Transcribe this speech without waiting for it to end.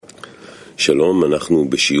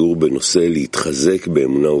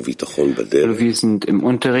Wir sind im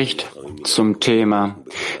Unterricht zum Thema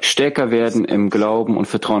stärker werden im Glauben und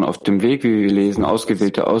Vertrauen auf dem Weg. Wie wir lesen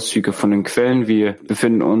ausgewählte Auszüge von den Quellen. Wir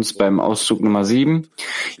befinden uns beim Auszug Nummer 7.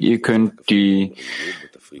 Ihr könnt die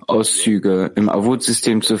Auszüge im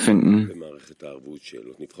Avot-System zu finden.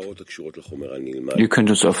 Ihr könnt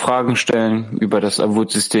uns auch Fragen stellen über das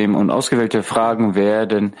Avot-System und ausgewählte Fragen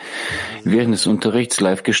werden während des Unterrichts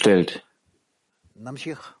live gestellt.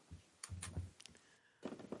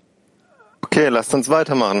 Okay, lasst uns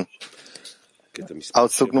weitermachen.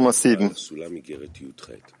 Auszug Nummer 7.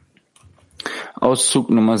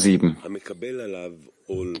 Auszug Nummer 7.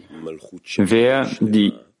 Wer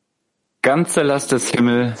die ganze Last des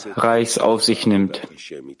Himmelreichs auf sich nimmt,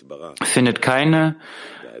 findet keine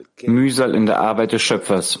Mühsal in der Arbeit des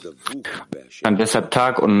Schöpfers, kann deshalb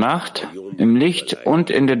Tag und Nacht im Licht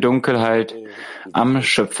und in der Dunkelheit am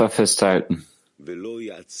Schöpfer festhalten.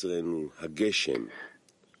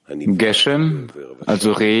 Geshem,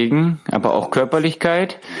 also Regen, aber auch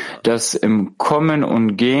Körperlichkeit, das im Kommen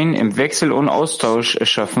und Gehen, im Wechsel und Austausch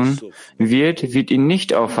erschaffen wird ihn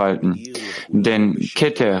nicht aufhalten. Denn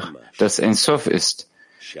Keter, das Ein Sof ist,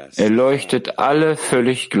 erleuchtet alle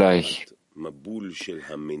völlig gleich.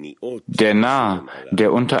 Der Nah,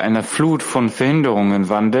 der unter einer Flut von Verhinderungen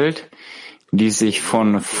wandelt, die sich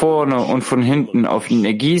von vorne und von hinten auf ihn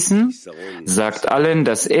ergießen, sagt allen,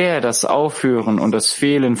 dass er das Aufhören und das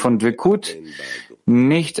Fehlen von Dvekut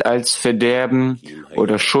nicht als Verderben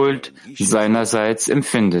oder Schuld seinerseits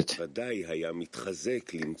empfindet.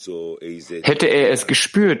 Hätte er es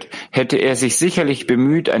gespürt, hätte er sich sicherlich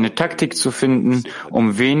bemüht, eine Taktik zu finden,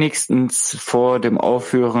 um wenigstens vor dem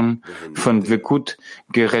Aufhören von Dvekut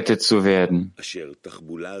gerettet zu werden,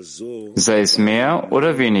 sei es mehr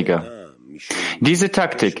oder weniger. Diese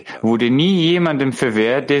Taktik wurde nie jemandem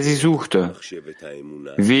verwehrt, der sie suchte,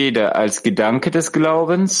 weder als Gedanke des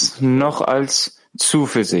Glaubens noch als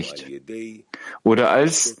Zuversicht oder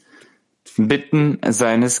als Bitten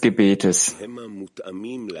seines Gebetes,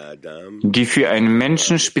 die für einen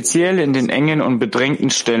Menschen speziell in den engen und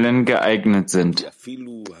bedrängten Stellen geeignet sind.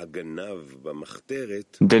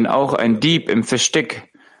 Denn auch ein Dieb im Versteck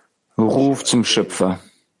ruft zum Schöpfer.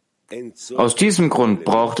 Aus diesem Grund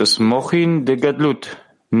braucht es Mochin de Gadlut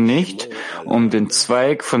nicht, um den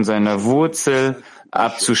Zweig von seiner Wurzel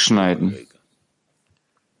abzuschneiden.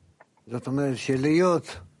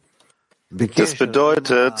 Das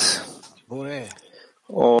bedeutet,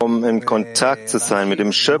 um in Kontakt zu sein mit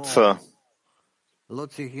dem Schöpfer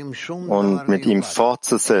und mit ihm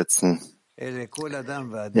fortzusetzen,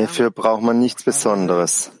 dafür braucht man nichts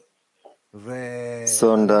Besonderes,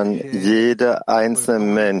 sondern jeder einzelne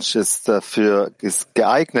Mensch ist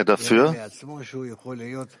geeignet dafür,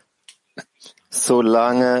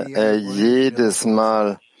 solange er jedes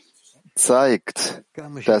Mal zeigt,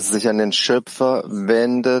 dass er sich an den Schöpfer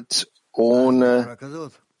wendet, ohne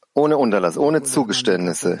Unterlass, ohne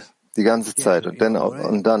Zugeständnisse, die ganze Zeit. Und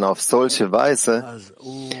dann auf solche Weise,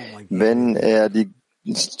 wenn er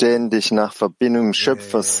ständig nach Verbindung im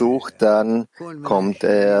Schöpfer sucht, dann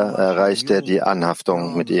erreicht er die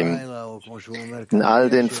Anhaftung mit ihm. In all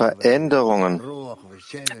den Veränderungen,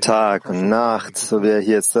 Tag und Nacht, so wie er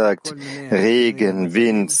hier sagt, Regen,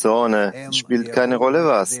 Wind, Sonne, spielt keine Rolle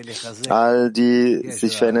was. All die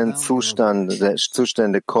sich verändernden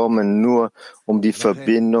Zustände kommen nur, um die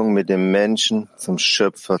Verbindung mit dem Menschen zum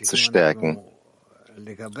Schöpfer zu stärken.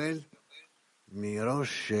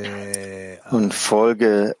 Und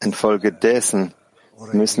infolgedessen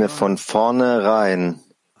müssen wir von vornherein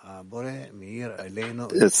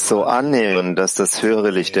es so annehmen, dass das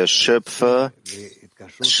höhere Licht der Schöpfer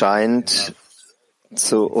scheint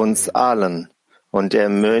zu uns allen und er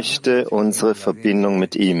möchte unsere Verbindung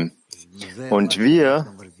mit ihm. Und wir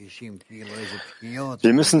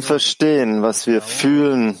müssen verstehen, was wir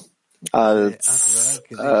fühlen als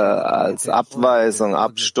Abweisung,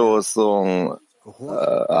 Abstoßung,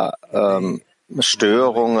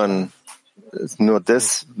 Störungen, nur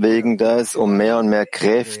deswegen da ist, um mehr und mehr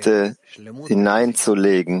Kräfte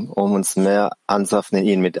hineinzulegen, um uns mehr anzuschaffen in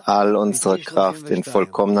ihn mit all unserer Kraft in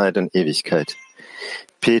Vollkommenheit und Ewigkeit.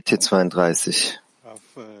 PT 32.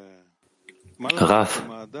 Rav,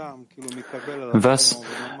 was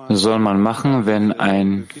soll man machen, wenn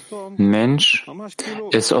ein Mensch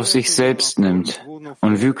es auf sich selbst nimmt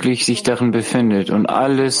und wirklich sich darin befindet und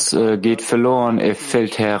alles geht verloren, er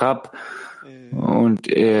fällt herab und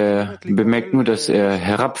er bemerkt nur, dass er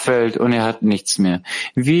herabfällt und er hat nichts mehr.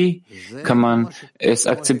 Wie kann man es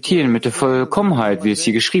akzeptieren mit der Vollkommenheit, wie es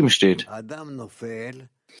hier geschrieben steht?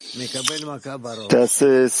 Das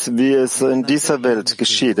ist, wie es in dieser Welt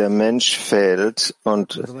geschieht. Der Mensch fällt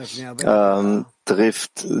und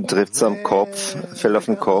trifft am Kopf, fällt auf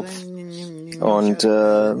den Kopf und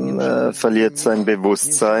verliert sein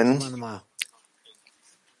Bewusstsein.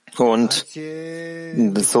 Und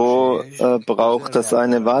so braucht das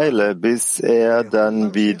eine Weile, bis er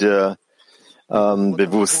dann wieder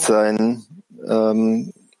Bewusstsein,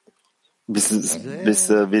 bis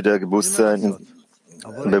er wieder Bewusstsein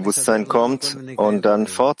kommt und dann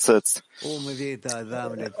fortsetzt.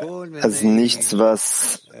 Also nichts,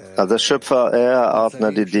 also der Schöpfer, er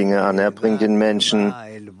ordnet die Dinge an, er bringt den Menschen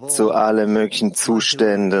zu allen möglichen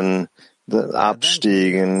Zuständen,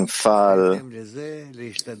 Abstiegen, Fall,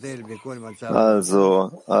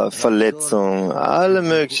 also Verletzung, alle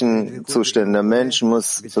möglichen Zustände. Der Mensch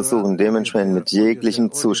muss versuchen, dementsprechend mit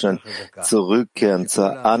jeglichem Zustand zurückkehren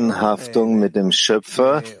zur Anhaftung mit dem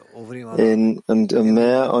Schöpfer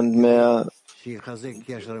und mehr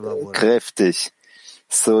kräftig,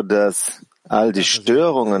 so dass all die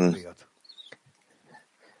Störungen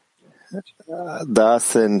da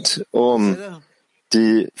sind, um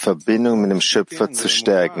die Verbindung mit dem Schöpfer zu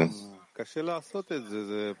stärken.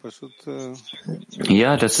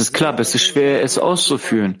 Ja, das ist klar, aber es ist schwer, es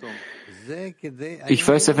auszuführen. Ich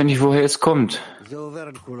weiß einfach nicht, woher es kommt.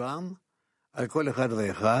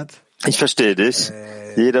 Ich verstehe dich.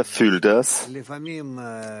 Jeder fühlt das.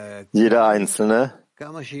 Jeder Einzelne.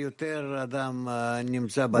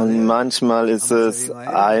 Und manchmal ist es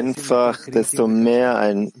einfach, desto mehr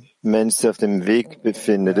ein Mensch sich auf dem Weg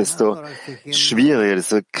befindet, desto schwieriger,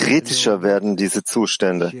 desto kritischer werden diese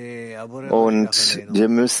Zustände. Und wir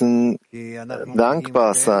müssen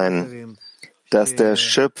dankbar sein, dass der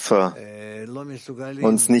Schöpfer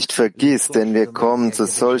uns nicht vergisst, denn wir kommen zu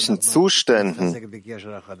solchen Zuständen,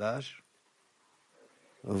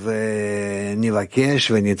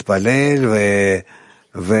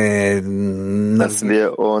 dass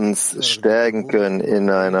wir uns stärken können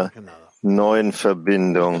in einer neuen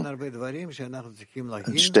Verbindung,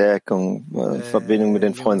 Stärkung, Verbindung mit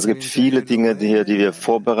den Freunden. Es gibt viele Dinge die wir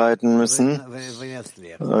vorbereiten müssen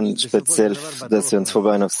und speziell, dass wir uns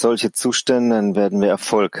vorbereiten auf solche Zustände, dann werden wir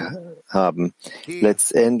Erfolg haben.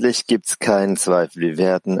 Letztendlich gibt es keinen Zweifel, wir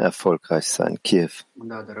werden erfolgreich sein. Kiew.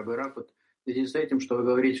 В связи с этим, что вы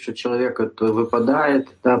говорите, что человек выпадает,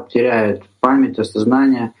 да, теряет память,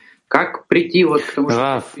 осознание. Как прийти вот к тому,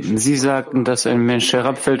 Rav, Sie sagten, dass ein Mensch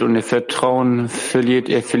herabfällt und er Vertrauen verliert,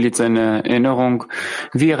 er verliert seine Erinnerung.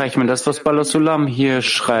 Wie erreicht man das, was Baal Sulam hier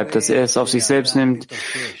schreibt, dass er es auf sich selbst nimmt,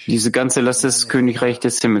 diese ganze Last des Königreichs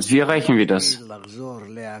des Himmels? Wie erreichen wir das?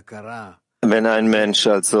 Wenn ein Mensch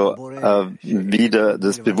also wieder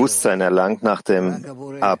das Bewusstsein erlangt nach dem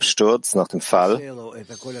Absturz, nach dem Fall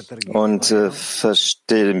und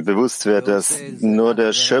versteht, bewusst wird, dass nur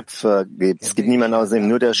der Schöpfer gibt. Es gibt niemanden außer ihm.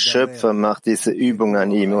 Nur der Schöpfer macht diese Übung an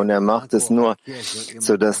ihm und er macht es nur,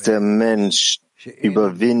 so dass der Mensch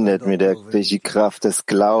überwindet durch die Kraft des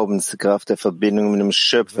Glaubens, die Kraft der Verbindung mit dem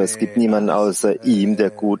Schöpfer. Es gibt niemanden außer ihm, der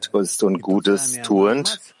gut ist und Gutes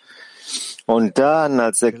tuend. Und dann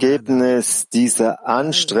als Ergebnis dieser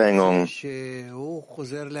Anstrengung,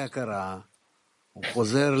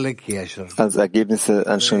 als Ergebnis der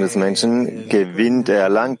Anstrengung des Menschen,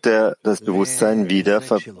 erlangt er das Bewusstsein wieder,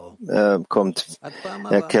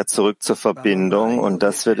 er kehrt zurück zur Verbindung und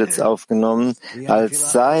das wird jetzt aufgenommen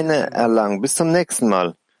als seine Erlangung. Bis zum nächsten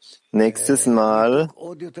Mal. Nächstes Mal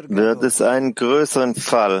wird es einen größeren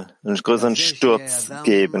Fall, einen größeren Sturz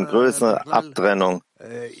geben, größere Abtrennung.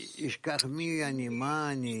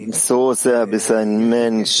 So sehr, bis ein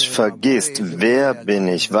Mensch vergisst, wer bin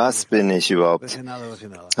ich, was bin ich überhaupt?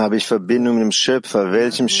 Habe ich Verbindung mit dem Schöpfer?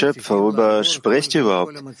 Welchem Schöpfer? Worüber spricht ihr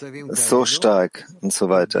überhaupt? So stark und so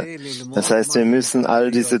weiter. Das heißt, wir müssen all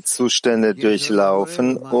diese Zustände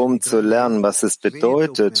durchlaufen, um zu lernen, was es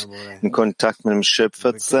bedeutet, in Kontakt mit dem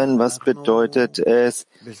Schöpfer zu sein. Was bedeutet es,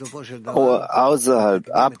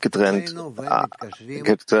 außerhalb, getrennt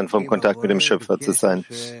vom Kontakt mit dem Schöpfer zu sein?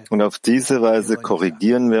 Und auf diese Weise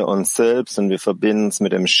korrigieren wir uns selbst und wir verbinden uns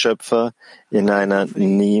mit dem Schöpfer in einer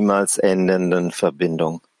niemals endenden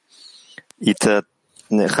Verbindung.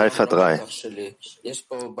 Haifa 3.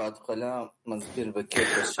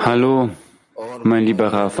 Hallo, mein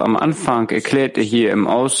lieber Rav. Am Anfang erklärt er hier im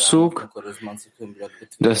Auszug,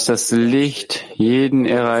 dass das Licht jeden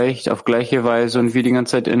erreicht auf gleiche Weise und wir die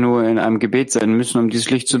ganze Zeit nur in einem Gebet sein müssen, um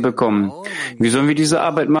dieses Licht zu bekommen. Wie sollen wir diese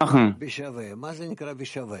Arbeit machen?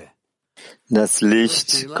 Das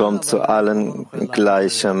Licht kommt zu allen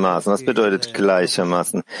gleichermaßen. Was bedeutet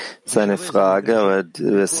gleichermaßen? Das ist eine Frage, aber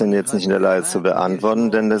wir sind jetzt nicht in der Lage zu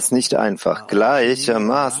beantworten, denn das ist nicht einfach.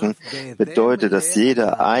 Gleichermaßen bedeutet, dass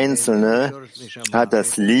jeder Einzelne hat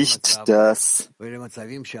das Licht, das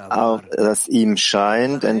ihm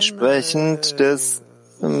scheint, entsprechend des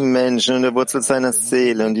Menschen und der Wurzel seiner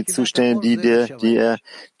Seele und die Zustände, die er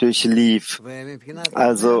durchlief.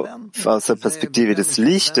 Also aus der Perspektive des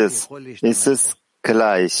Lichtes ist es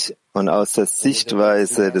gleich und aus der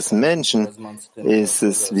Sichtweise des Menschen ist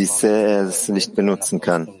es, wie sehr er das Licht benutzen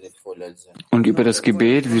kann. Und über das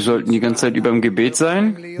Gebet, wir sollten die ganze Zeit über dem Gebet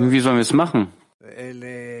sein? Wie sollen wir es machen?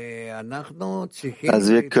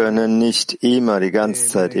 Also wir können nicht immer die ganze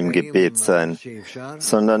Zeit im Gebet sein,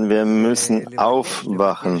 sondern wir müssen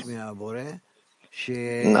aufwachen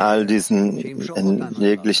in all diesen in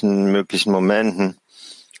jeglichen möglichen Momenten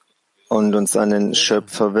und uns an den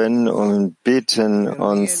Schöpfer wenden und bitten,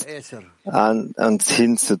 uns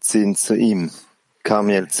hinzuziehen zu ihm.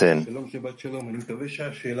 Carmel 10.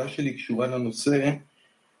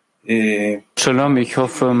 Shalom, ich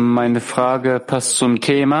hoffe, meine Frage passt zum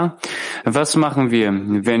Thema. Was machen wir,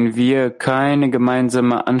 wenn wir keine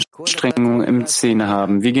gemeinsame Anstrengung im Zehner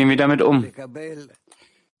haben? Wie gehen wir damit um?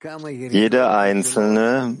 Jeder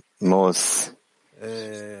Einzelne muss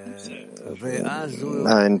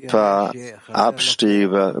ein paar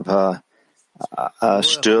Abstiege, ein paar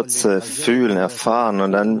Stürze fühlen, erfahren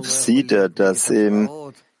und dann sieht er, dass ihm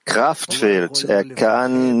Kraft fehlt. Er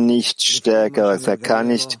kann nicht stärker, er kann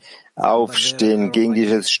nicht aufstehen gegen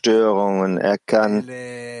diese Störungen. Er kann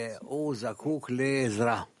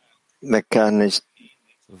nicht.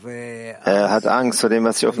 Er hat Angst vor dem,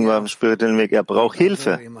 was sich offenbar am spirituellen Weg. Er braucht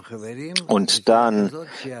Hilfe. Und dann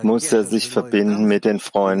muss er sich verbinden mit den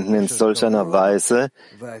Freunden in solch einer Weise,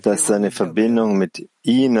 dass seine Verbindung mit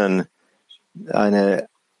ihnen eine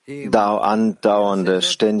andauernde,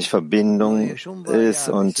 ständige Verbindung ist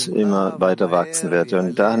und immer weiter wachsen wird.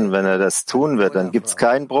 Und dann, wenn er das tun wird, dann gibt es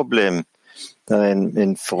kein Problem. Dann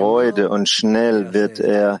in Freude und schnell wird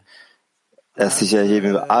er sich erheben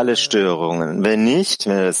über alle Störungen. Wenn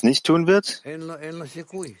er das nicht tun wird,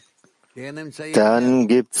 dann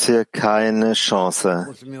gibt es hier keine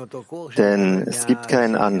Chance. Denn es gibt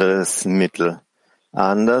kein anderes Mittel,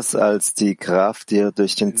 anders als die Kraft, die er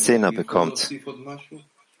durch den Zehner bekommt.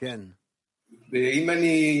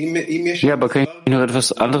 Ja, aber kann ich noch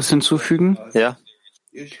etwas anderes hinzufügen? Ja.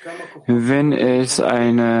 Wenn es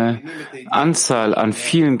eine Anzahl an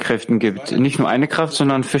vielen Kräften gibt, nicht nur eine Kraft,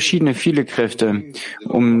 sondern viele Kräfte,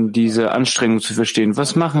 um diese Anstrengung zu verstehen,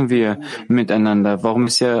 was machen wir miteinander?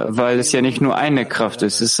 Weil es ja nicht nur eine Kraft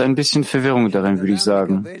ist. Es ist ein bisschen Verwirrung darin, würde ich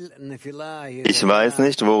sagen. Ich weiß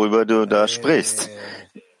nicht, worüber du da sprichst.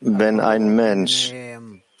 Wenn ein Mensch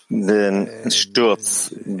den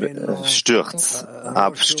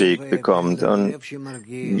Abstieg bekommt und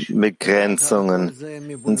Begrenzungen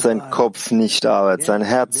und sein Kopf nicht arbeitet, sein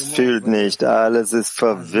Herz fühlt nicht, alles ist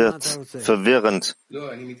verwirrend.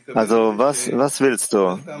 Also was willst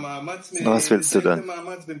du? Was willst du denn?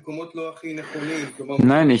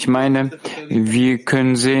 Nein, ich meine, wir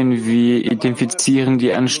können sehen, wir identifizieren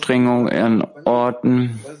die Anstrengung an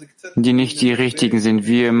Orten, die nicht die richtigen sind.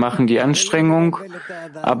 Wir machen die Anstrengung,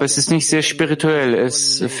 aber es ist nicht sehr spirituell,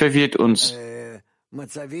 es verwirrt uns.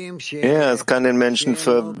 Ja, es kann den Menschen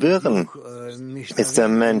verwirren, bis der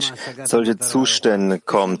Mensch solche Zustände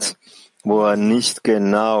kommt, wo er nicht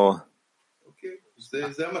genau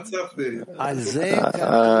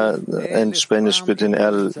entsprechend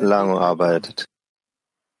spirituelle Erlangung arbeitet.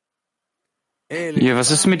 Ja,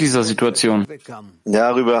 was ist mit dieser Situation?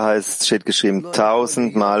 Darüber steht geschrieben,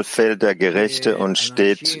 1000-mal fällt der Gerechte und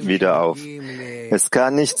steht wieder auf. Es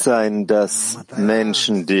kann nicht sein, dass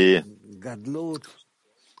Menschen, die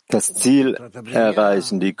das Ziel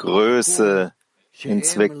erreichen, die Größe, den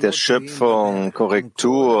Zweck der Schöpfung,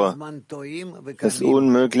 Korrektur, es ist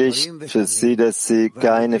unmöglich für sie, dass sie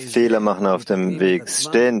keine Fehler machen auf dem Weg.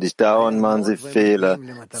 Ständig, dauernd machen sie Fehler.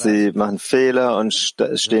 Sie machen Fehler und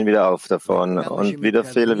stehen wieder auf davon. Und wieder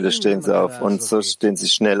Fehler, wieder stehen sie auf. Und so stehen sie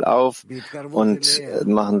schnell auf und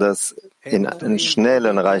machen das in schnell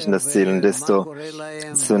und erreichen das Ziel. Und desto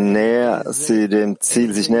näher sie dem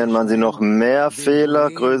Ziel sich nähern, machen sie noch mehr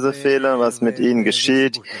Fehler, größere Fehler, was mit ihnen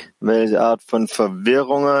geschieht, welche Art von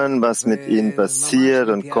Verwirrungen, was mit ihnen passiert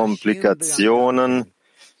und Komplikationen.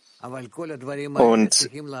 Und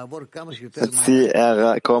sie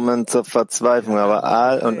kommen zur Verzweiflung. Aber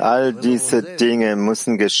all diese Dinge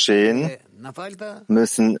müssen geschehen,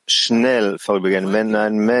 müssen schnell vorübergehen. Wenn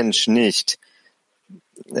ein Mensch nicht,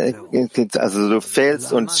 also du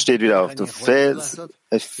fällst und steht wieder auf, du fällst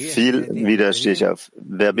viel wieder stehe ich auf.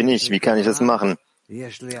 Wer bin ich? Wie kann ich das machen?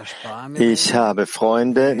 Ich habe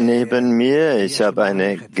Freunde neben mir, ich habe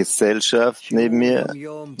eine Gesellschaft neben mir,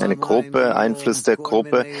 eine Gruppe, Einfluss der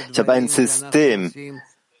Gruppe. Ich habe ein System,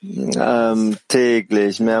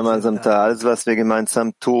 täglich, mehrmals am Tag, alles, was wir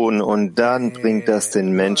gemeinsam tun. Und dann bringt das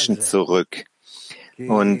den Menschen zurück.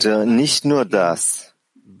 Und nicht nur das,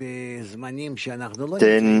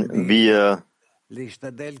 denn wir in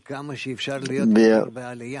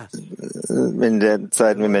der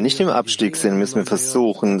Zeit, wenn wir nicht im Abstieg sind, müssen wir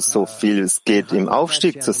versuchen, so viel es geht, im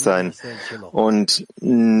Aufstieg zu sein und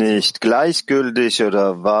nicht gleichgültig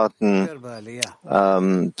oder warten,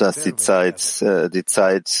 dass die Zeit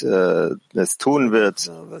es tun wird,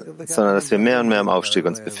 sondern dass wir mehr und mehr im Aufstieg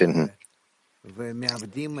uns befinden.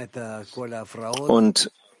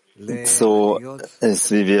 Und so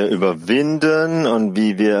ist, wie wir überwinden und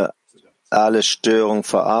wie wir alle Störungen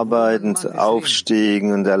verarbeiten,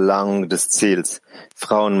 Aufstiegen und Erlangung des Ziels.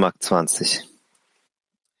 Frauenmarkt 20.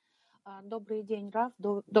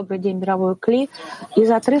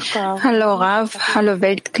 Hallo Rav, hallo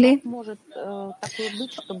Weltkli.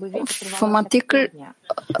 Vom Artikel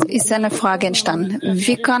ist eine Frage entstanden.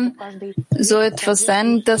 Wie kann so etwas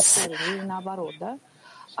sein, dass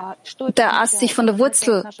der Ast sich von der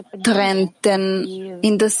Wurzel trennt? Denn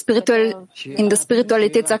in der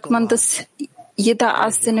Spiritualität sagt man, dass jeder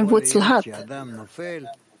Ast eine Wurzel hat.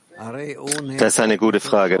 Das ist eine gute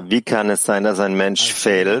Frage. Wie kann es sein, dass ein Mensch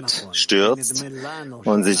fällt, stürzt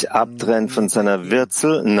und sich abtrennt von seiner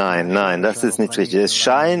Wurzel? Nein, das ist nicht richtig. Es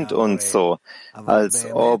scheint uns so, als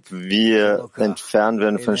ob wir entfernt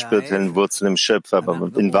werden von spirituellen Wurzeln im Schöpfer.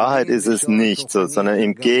 Aber in Wahrheit ist es nicht so, sondern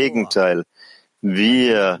im Gegenteil.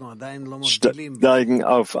 Wir steigen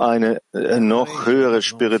auf eine noch höhere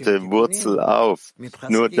spirituelle Wurzel auf,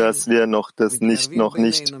 nur dass wir noch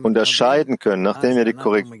nicht unterscheiden können. Nachdem wir die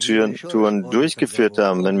Korrekturen durchgeführt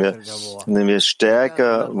haben, wenn wir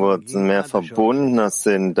stärker wurzeln, mehr verbundener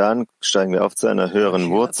sind, dann steigen wir auf zu einer höheren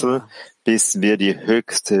Wurzel, bis wir die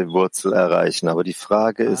höchste Wurzel erreichen. Aber die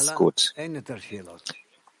Frage ist gut.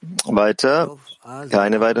 Weiter?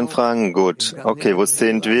 Keine weiteren Fragen? Gut. Okay, wo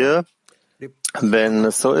sind wir? Wenn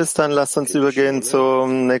es so ist, dann lasst uns übergehen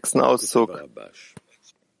zum nächsten Auszug.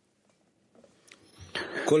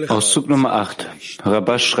 Auszug Nummer 8.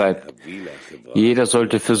 Rabash schreibt, jeder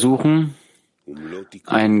sollte versuchen,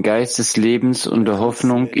 einen Geist des Lebens und der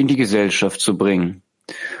Hoffnung in die Gesellschaft zu bringen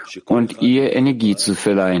und ihr Energie zu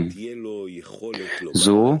verleihen.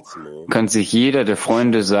 So kann sich jeder der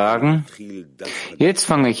Freunde sagen, jetzt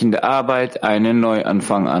fange ich in der Arbeit einen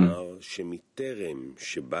Neuanfang an.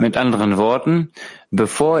 Mit anderen Worten,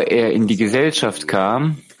 bevor er in die Gesellschaft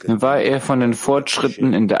kam, war er von den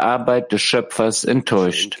Fortschritten in der Arbeit des Schöpfers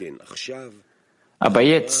enttäuscht. Aber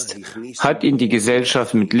jetzt hat ihn die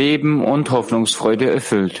Gesellschaft mit Leben und Hoffnungsfreude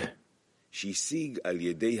erfüllt.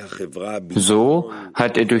 So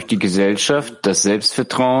hat er durch die Gesellschaft das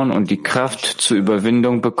Selbstvertrauen und die Kraft zur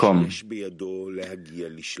Überwindung bekommen,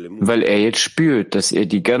 weil er jetzt spürt, dass er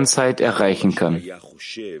die Ganzheit erreichen kann.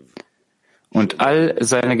 Und all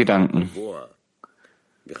seine Gedanken,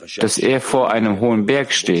 dass er vor einem hohen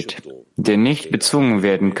Berg steht, der nicht bezwungen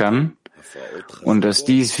werden kann, und dass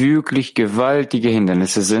dies wirklich gewaltige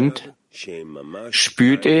Hindernisse sind,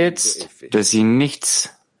 spürt er jetzt, dass sie nichts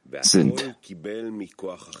sind.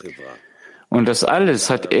 Und das alles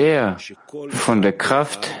hat er von der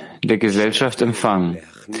Kraft der Gesellschaft empfangen,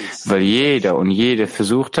 weil jeder und jede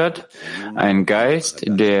versucht hat, einen Geist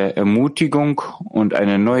der Ermutigung und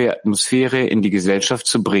eine neue Atmosphäre in die Gesellschaft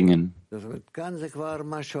zu bringen.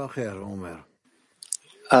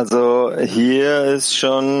 Also hier ist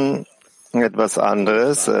schon etwas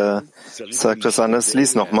anderes. Sagt was anderes.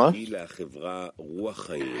 Lies nochmal.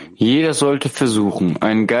 Jeder sollte versuchen,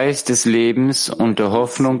 einen Geist des Lebens und der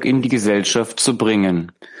Hoffnung in die Gesellschaft zu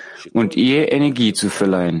bringen und ihr Energie zu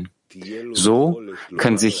verleihen. So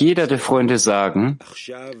kann sich jeder der Freunde sagen,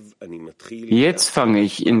 jetzt fange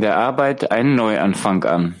ich in der Arbeit einen Neuanfang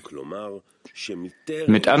an.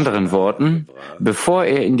 Mit anderen Worten, bevor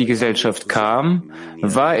er in die Gesellschaft kam,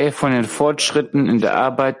 war er von den Fortschritten in der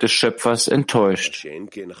Arbeit des Schöpfers enttäuscht.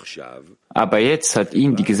 Aber jetzt hat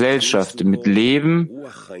ihn die Gesellschaft mit Leben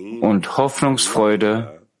und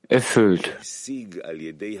Hoffnungsfreude erfüllt.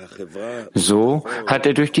 So hat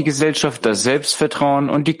er durch die Gesellschaft das Selbstvertrauen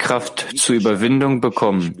und die Kraft zur Überwindung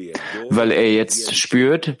bekommen, weil er jetzt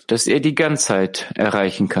spürt, dass er die Ganzheit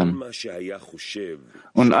erreichen kann.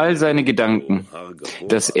 Und all seine Gedanken,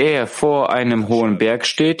 dass er vor einem hohen Berg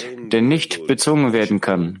steht, der nicht bezwungen werden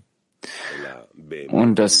kann.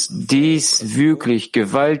 Und dass dies wirklich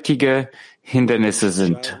gewaltige Hindernisse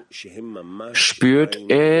sind. Spürt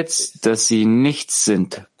er jetzt, dass sie nichts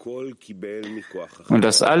sind. Und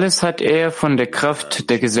das alles hat er von der Kraft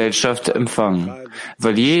der Gesellschaft empfangen,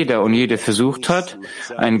 weil jeder und jede versucht hat,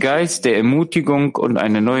 einen Geist der Ermutigung und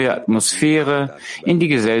eine neue Atmosphäre in die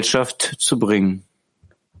Gesellschaft zu bringen.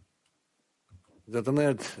 Das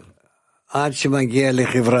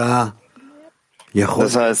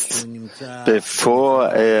heißt, bevor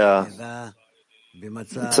er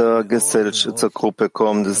zur Gruppe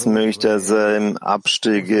kommt, es möchte, dass er im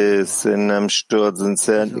Abstieg ist, in einem Sturz, in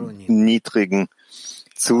sehr niedrigen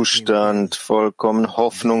Zustand, vollkommen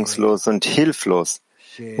hoffnungslos und hilflos.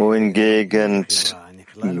 Wohingegen,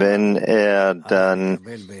 wenn er dann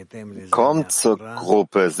kommt zur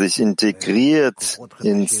Gruppe, sich integriert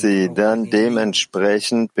in sie, dann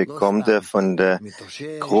dementsprechend bekommt er von der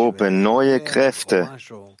Gruppe neue Kräfte,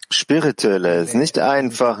 spirituelle. Es ist nicht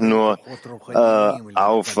einfach nur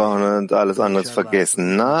aufwachen und alles andere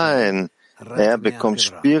vergessen. Nein, er bekommt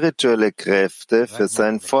spirituelle Kräfte für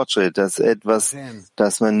seinen Fortschritt. Das ist etwas,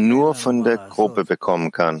 das man nur von der Gruppe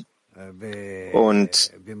bekommen kann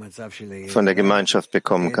und von der Gemeinschaft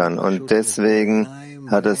bekommen kann. Und deswegen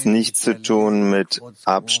hat es nichts zu tun mit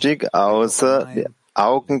Abstieg, außer die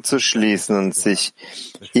Augen zu schließen und sich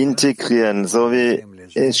integrieren, so wie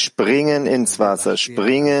springen ins Wasser,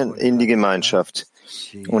 springen in die Gemeinschaft.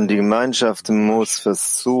 Und die Gemeinschaft muss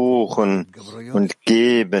versuchen und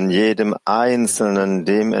geben jedem Einzelnen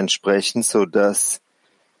dementsprechend, sodass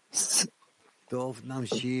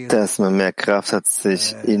man mehr Kraft hat,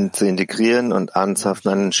 sich zu integrieren und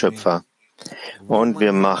anzuhaften an den Schöpfer. Und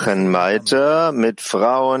wir machen weiter mit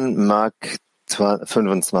Frauen, Mark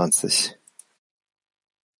 25.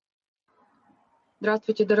 Hallo,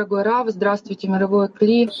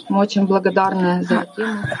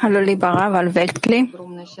 lieber Rav Al-Weltkli.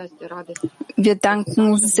 Wir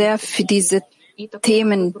danken sehr für diese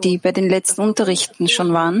Themen, die bei den letzten Unterrichten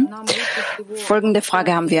schon waren. Folgende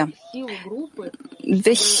Frage haben wir.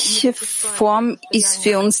 Welche Form ist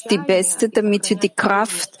für uns die beste, damit wir die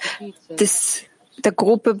Kraft der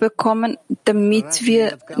Gruppe bekommen, damit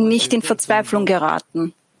wir nicht in Verzweiflung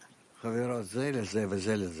geraten?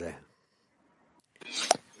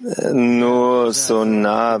 Nur so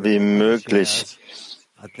nah wie möglich,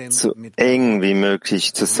 so eng wie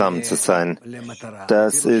möglich zusammen zu sein.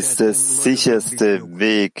 Das ist der sicherste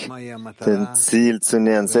Weg, dem Ziel zu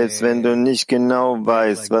nähern, selbst wenn du nicht genau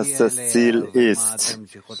weißt, was das Ziel ist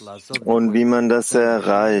und wie man das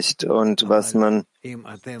erreicht und was man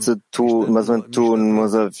tun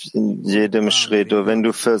muss auf jedem Schritt. Und wenn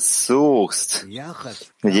du versuchst,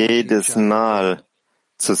 jedes Mal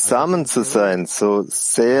zusammen zu sein, so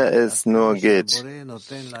sehr es nur geht,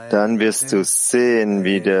 dann wirst du sehen,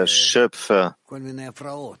 wie der Schöpfer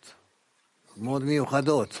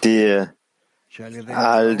dir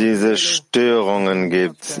all diese Störungen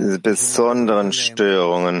gibt, diese besonderen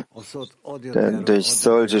Störungen. Denn durch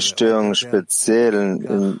solche Störungen,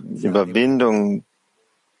 speziellen Überwindung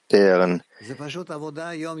deren,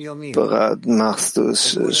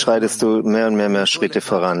 schreitest du mehr und mehr Schritte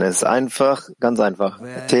voran. Es ist einfach, ganz einfach,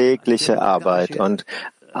 tägliche Arbeit und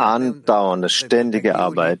andauernde, ständige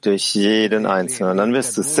Arbeit durch jeden Einzelnen. Dann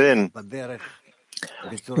wirst du sehen,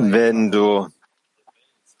 wenn du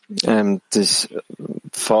wie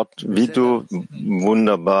du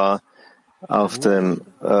wunderbar auf dem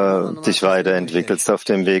dich weiterentwickelst auf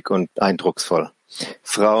dem Weg und eindrucksvoll.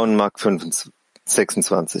 Frauen Mark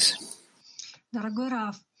 26.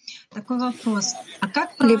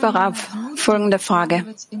 Lieber Rav, folgende Frage.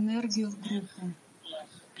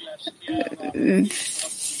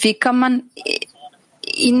 Wie kann man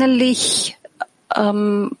innerliche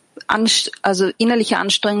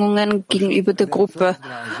Anstrengungen gegenüber der Gruppe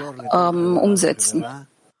umsetzen?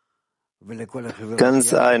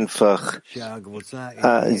 Ganz einfach,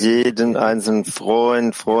 jeden einzelnen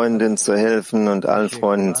Freund, Freundin zu helfen und allen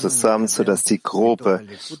Freunden zusammen, sodass die Gruppe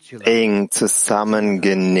eng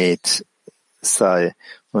zusammengenäht sei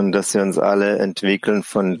und dass wir uns alle entwickeln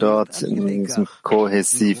von dort in diesem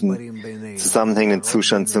kohäsiven, zusammenhängenden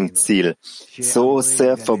Zustand zum Ziel. So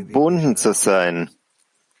sehr verbunden zu sein,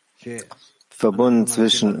 verbunden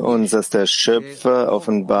zwischen uns, dass der Schöpfer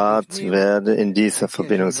offenbart werde in dieser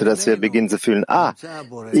Verbindung, sodass wir beginnen zu fühlen,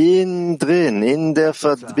 innen drin, in der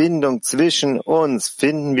Verbindung zwischen uns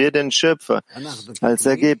finden wir den Schöpfer als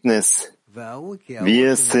Ergebnis.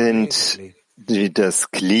 Wir sind wie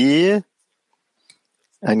das Kli,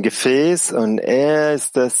 ein Gefäß, und er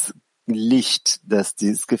ist das Licht, das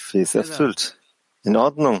dieses Gefäß erfüllt. In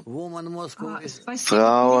Ordnung.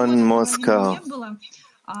 Frauen Moskau.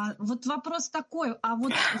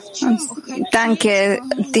 Danke,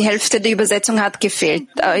 die Hälfte der Übersetzung hat gefehlt.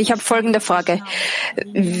 Ich habe folgende Frage.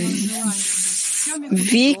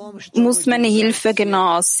 Wie muss meine Hilfe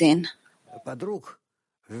genau aussehen?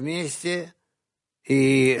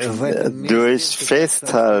 Durch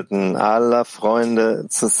Festhalten aller Freunde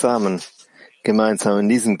zusammen, gemeinsam. In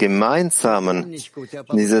dieser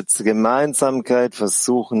Gemeinsamkeit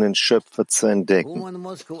versuchen, den Schöpfer zu entdecken.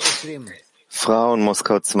 Frauen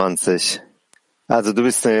Moskau 20. Also du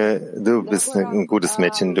bist ein gutes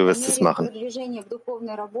Mädchen, du wirst es machen.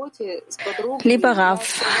 Lieber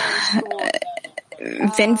Rav,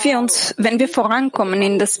 wenn wir vorankommen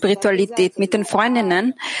in der Spiritualität mit den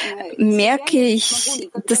Freundinnen, merke ich,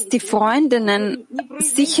 dass die Freundinnen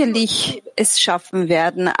sicherlich es schaffen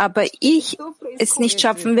werden, aber ich es nicht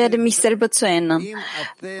schaffen werde, mich selber zu ändern.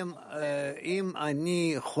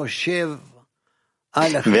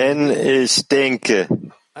 Wenn ich denke,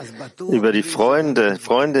 über die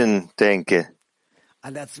Freundin denke,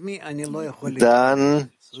 dann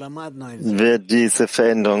wird diese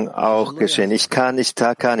Veränderung auch geschehen. Ich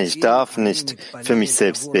darf nicht für mich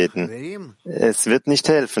selbst beten. Es wird nicht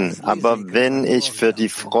helfen. Aber wenn ich für die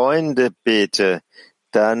Freunde bete,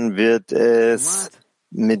 dann wird es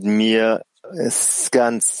mit mir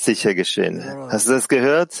ganz sicher geschehen. Hast du das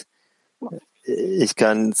gehört? Ich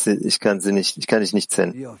kann dich nicht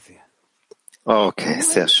senden. Okay,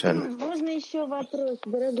 sehr schön.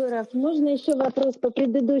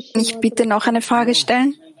 Ich bitte noch eine Frage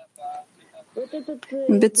stellen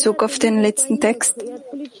in Bezug auf den letzten Text.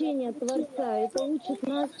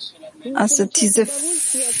 Also diese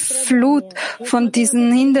Flut von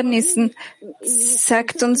diesen Hindernissen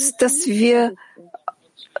sagt uns, dass wir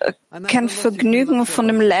kein Vergnügen von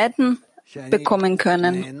dem Leiden bekommen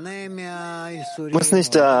können. Ich muss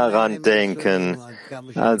nicht daran denken.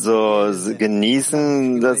 Also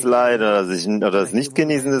genießen das Leiden oder das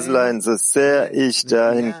Nicht-Genießen des Leidens, so sehr ich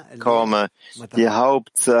dahin komme. Die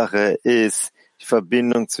Hauptsache ist, die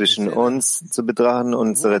Verbindung zwischen uns zu betrachten,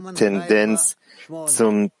 unsere Tendenz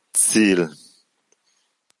zum Ziel.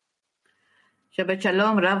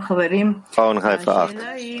 Frauenreife 8.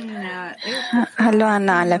 Hallo an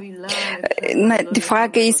alle. Die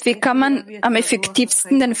Frage ist, wie kann man am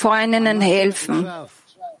effektivsten den Freundinnen helfen?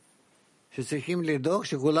 Ich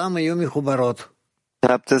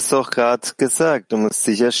habe das doch gerade gesagt. Du musst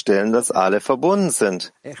sicherstellen, dass alle verbunden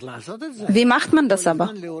sind. Wie macht man das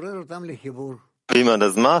aber? Wie man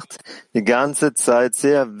das macht? Die ganze Zeit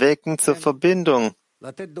sie erwecken zur Verbindung.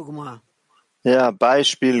 Ja,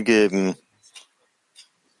 Beispiel geben.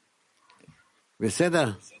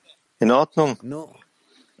 In Ordnung?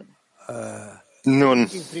 Nun,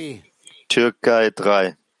 Türkei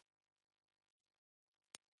 3.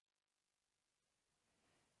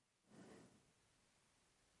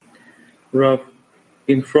 Rav,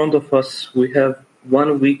 in front of us we have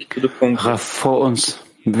 1 week to the Congress. Rav, vor uns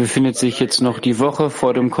befindet sich jetzt noch die Woche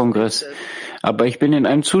vor dem Kongress. Aber ich bin in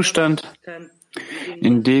einem Zustand,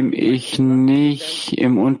 in dem ich nicht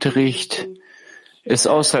im Unterricht es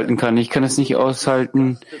aushalten kann. Ich kann es nicht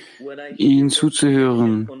aushalten, Ihnen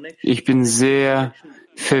zuzuhören. Ich bin sehr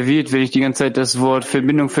verwirrt, wenn ich die ganze Zeit das Wort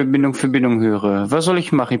Verbindung höre. Was soll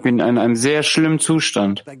ich machen? Ich bin in einem sehr schlimmen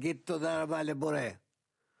Zustand.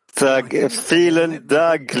 Sag vielen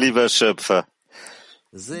Dank, lieber Schöpfer.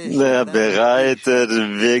 Er bereitet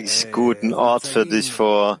wirklich guten Ort für dich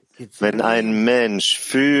vor. Wenn ein Mensch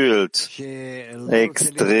fühlt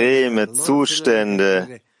extreme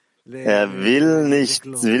Zustände, er will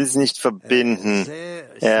es nicht verbinden.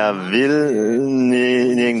 Er will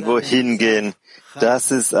nirgendwo hingehen.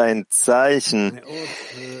 Das ist ein Zeichen,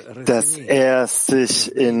 dass er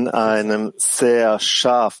sich in einem sehr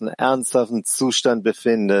scharfen, ernsthaften Zustand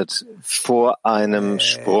befindet vor einem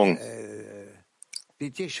Sprung.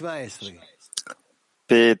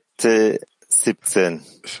 PT 17.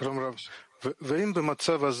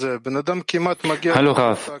 Hallo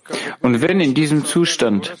Rav. Und wenn in diesem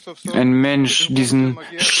Zustand ein Mensch diesen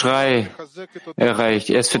Schrei erreicht,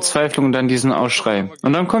 erst Verzweiflung und dann diesen Ausschrei,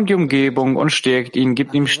 und dann kommt die Umgebung und stärkt ihn,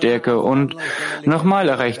 gibt ihm Stärke und nochmal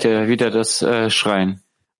erreicht er wieder das Schreien.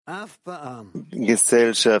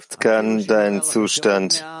 Gesellschaft kann deinen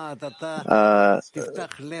Zustand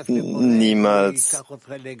niemals,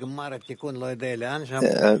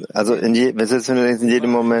 also wenn du denkst, in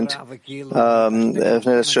jedem Moment öffnet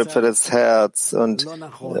der Schöpfer das Herz und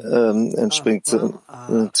entspringt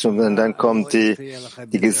und dann kommt die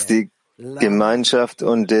Gemeinschaft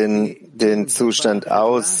und den Zustand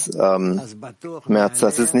ausmerzt.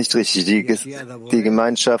 Das ist nicht richtig. Die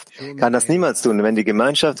Gemeinschaft kann das niemals tun. Wenn die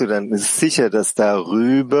Gemeinschaft tut, dann ist es sicher, dass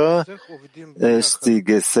darüber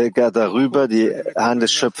die Hand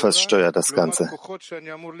des Schöpfers steuert das Ganze.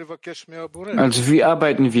 Also wie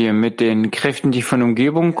arbeiten wir mit den Kräften, die ich von der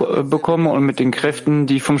Umgebung bekomme und mit den Kräften,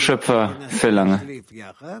 die ich vom Schöpfer verlange?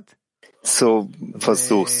 So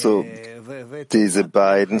versuchst du, diese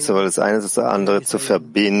beiden, sowohl das eine als das andere, zu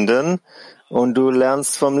verbinden und du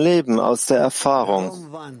lernst vom Leben, aus der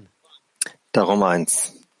Erfahrung. Darum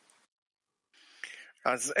eins.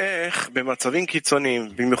 Also,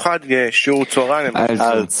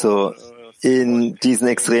 in diesen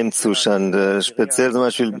Extremzustand, speziell zum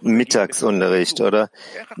Beispiel Mittagsunterricht oder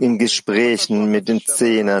in Gesprächen mit den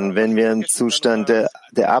Zehnern, wenn wir einen Zustand der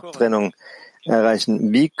Abtrennung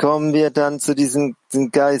erreichen. Wie kommen wir dann zu diesem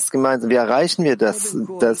Geist gemeinsam? Wie erreichen wir das,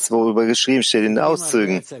 worüber geschrieben steht in den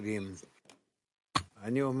Auszügen?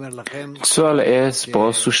 Zuallererst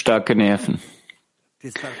brauchst du starke Nerven.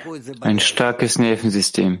 Ein starkes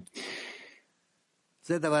Nervensystem.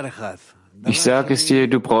 Ich sage es dir,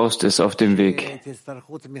 du brauchst es auf dem Weg.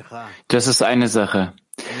 Das ist eine Sache.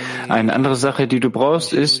 Eine andere Sache, die du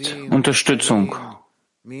brauchst, ist Unterstützung.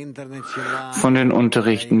 Von den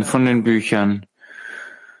Unterrichten, von den Büchern,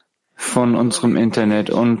 von unserem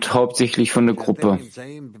Internet und hauptsächlich von der Gruppe.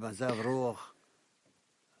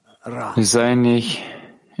 Sei nicht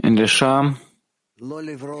in der Scham,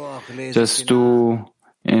 dass du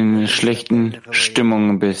in schlechten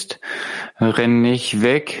Stimmungen bist. Renn nicht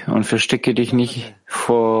weg und verstecke dich nicht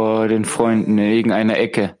vor den Freunden in irgendeiner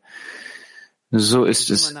Ecke. So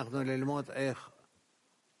ist es.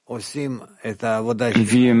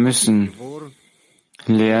 Wir müssen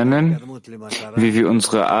lernen, wie wir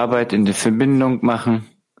unsere Arbeit in der Verbindung machen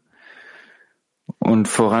und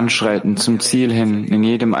voranschreiten zum Ziel hin, in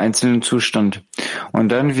jedem einzelnen Zustand. Und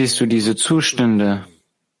dann wirst du diese Zustände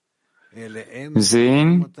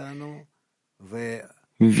sehen,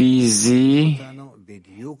 wie sie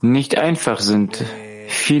nicht einfach sind,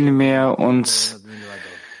 vielmehr uns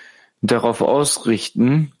darauf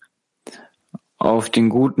ausrichten, auf den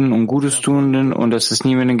Guten und Gutes Tuenden und dass es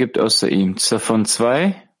niemanden gibt außer ihm. Davon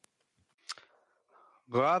 2.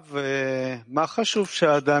 Rav,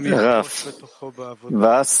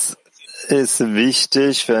 was ist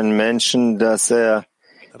wichtig für einen Menschen, dass er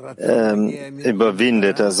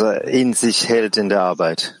überwindet, dass er in sich hält in der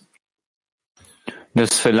Arbeit?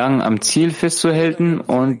 Das Verlangen am Ziel festzuhalten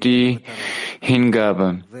und die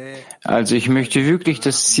Hingabe. Also ich möchte wirklich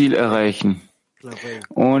das Ziel erreichen.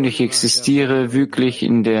 Und ich existiere wirklich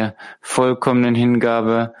in der vollkommenen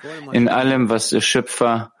Hingabe in allem, was der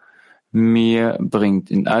Schöpfer mir bringt,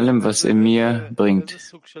 in allem, was er mir bringt.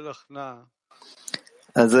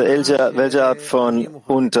 Also welche Art von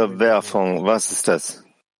Unterwerfung, was ist das?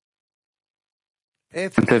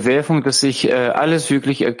 Unterwerfung, dass ich alles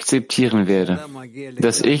wirklich akzeptieren werde,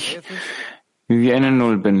 dass ich wie eine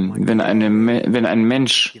Null bin. Wenn ein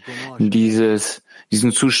Mensch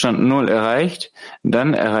diesen Zustand Null erreicht,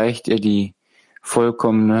 dann erreicht er die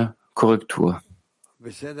vollkommene Korrektur.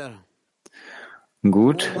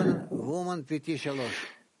 Gut.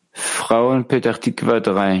 Frauen Petach Tikva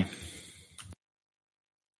 3.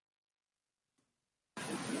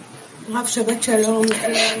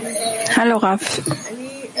 Hallo Rav.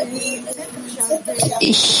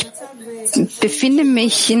 Ich befinde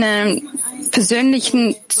mich in einem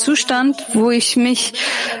persönlichen Zustand, wo ich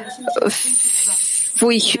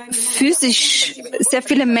physisch sehr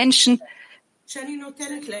viele Menschen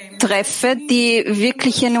treffe, die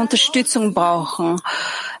wirklich eine Unterstützung brauchen.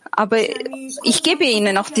 Aber ich gebe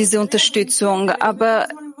ihnen auch diese Unterstützung. Aber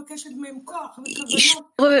ich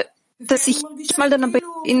spüre, dass ich mal dann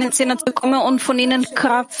in den Zehner bekomme und von ihnen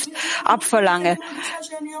Kraft abverlange.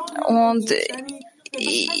 Und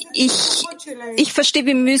ich verstehe,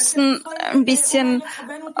 wir müssen ein bisschen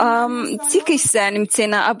zickig sein im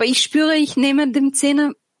Zehner, aber ich spüre, ich nehme dem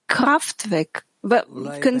Zehner Kraft weg.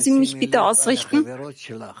 Können Sie mich bitte ausrichten?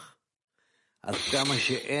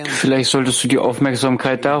 Vielleicht solltest du die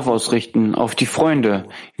Aufmerksamkeit darauf ausrichten, auf die Freunde,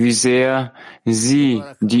 wie sehr sie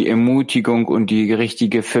die Ermutigung und die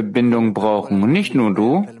richtige Verbindung brauchen. Und nicht nur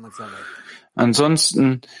du.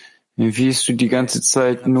 Ansonsten wirst du die ganze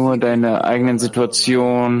Zeit nur deine eigenen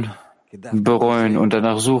Situation bereuen und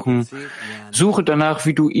danach suchen. Suche danach,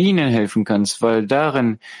 wie du ihnen helfen kannst, weil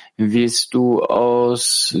darin wirst du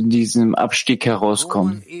aus diesem Abstieg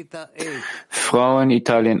herauskommen. Frauen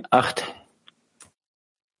Italien 8.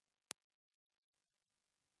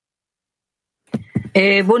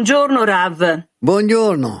 Buongiorno Rav.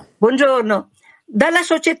 Buongiorno. Buongiorno. Dalla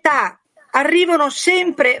società arrivano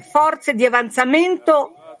sempre forze di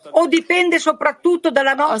avanzamento o dipende soprattutto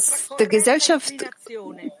dalla Aus nostra der Gesellschaft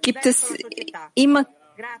gibt es immer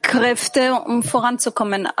Kräfte, um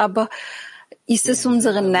voranzukommen. Aber ist es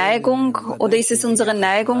unsere Neigung oder ist es unsere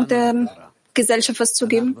Neigung, der Gesellschaft was zu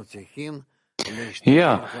geben?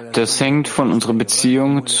 Ja, das hängt von unserer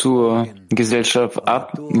Beziehung zur Gesellschaft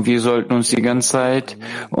ab. Wir sollten uns die ganze Zeit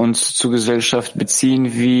uns zur Gesellschaft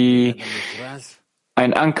beziehen wie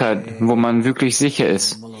ein Anker, wo man wirklich sicher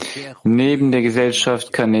ist. Neben der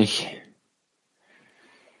Gesellschaft kann ich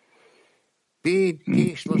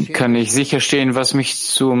sicherstellen, was mich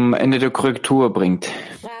zum Ende der Korrektur bringt.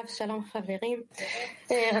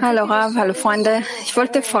 Hallo Rav, hallo Freunde. Ich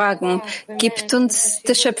wollte fragen, gibt uns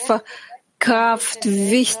der Schöpfer Kraft,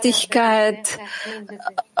 Wichtigkeit,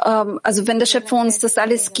 also wenn der Schöpfer uns das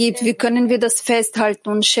alles gibt, wie können wir das festhalten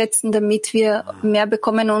und schätzen, damit wir mehr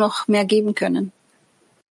bekommen und noch mehr geben können?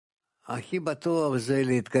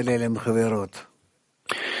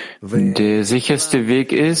 Der sicherste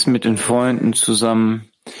Weg ist, mit den Freunden zusammen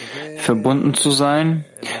verbunden zu sein.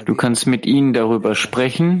 Du kannst mit ihnen darüber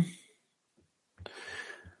sprechen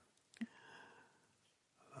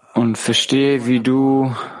und verstehe, wie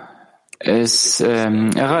du es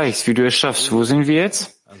erreichst, wie du es schaffst. Wo sind wir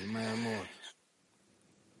jetzt?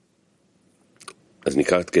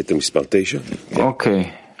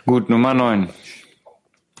 Okay, gut, Nummer 9.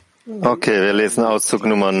 Okay, wir lesen Auszug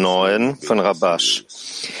Nummer 9 von Rabash.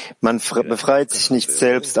 Man befreit sich nicht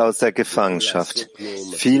selbst aus der Gefangenschaft.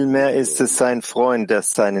 Vielmehr ist es sein Freund, der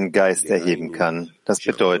seinen Geist erheben kann. Das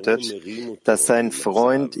bedeutet, dass sein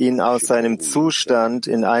Freund ihn aus seinem Zustand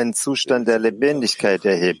in einen Zustand der Lebendigkeit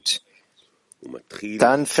erhebt.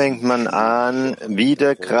 Dann fängt man an,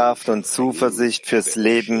 wieder Kraft und Zuversicht fürs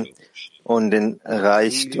Leben und den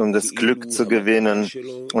Reichtum, das Glück zu gewinnen.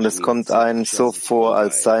 Und es kommt einem so vor,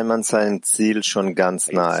 als sei man seinem Ziel schon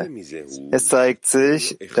ganz nahe. Es zeigt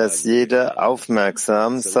sich, dass jeder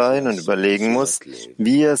aufmerksam sein und überlegen muss,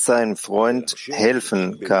 wie er seinem Freund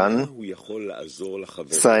helfen kann,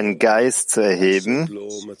 seinen Geist zu erheben.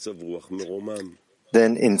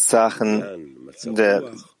 Denn in Sachen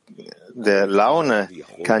der Laune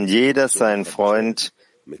kann jeder seinen Freund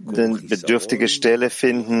eine bedürftige Stelle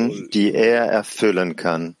finden, die er erfüllen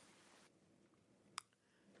kann.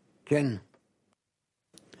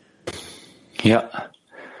 Ja.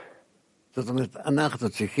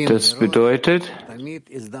 Das bedeutet,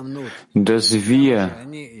 dass wir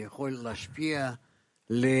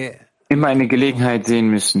immer eine Gelegenheit sehen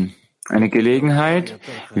müssen. Eine Gelegenheit,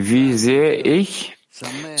 wie sehr ich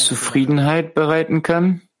Zufriedenheit bereiten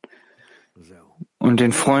kann und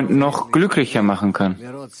den Freund noch glücklicher machen kann.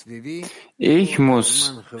 Ich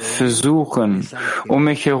muss versuchen, um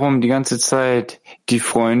mich herum die ganze Zeit die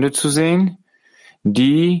Freunde zu sehen,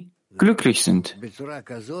 die glücklich sind.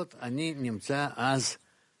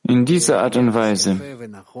 In dieser Art und Weise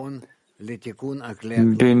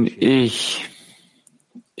bin ich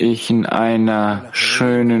in einer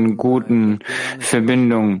schönen, guten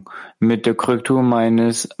Verbindung mit der Korrektur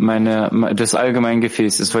des allgemeinen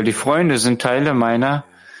Gefäßes, weil die Freunde sind Teile meiner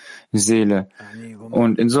Seele.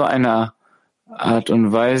 Und in so einer Art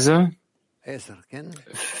und Weise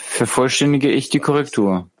vervollständige ich die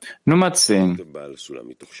Korrektur. Nummer 10.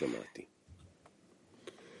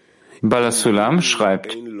 Balasulam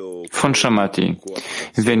schreibt von Shamati,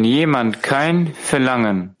 wenn jemand kein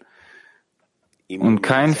Verlangen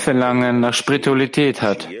nach Spiritualität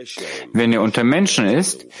hat. Wenn er unter Menschen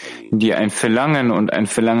ist, die ein Verlangen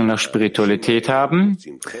nach Spiritualität haben,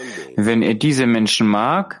 wenn er diese Menschen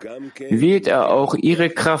mag, wird er auch ihre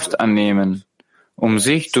Kraft annehmen, um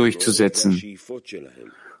sich durchzusetzen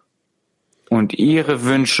und ihre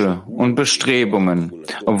Wünsche und Bestrebungen,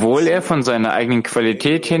 obwohl er von seiner eigenen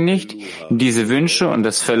Qualität her nicht diese Wünsche und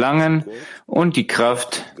das Verlangen und die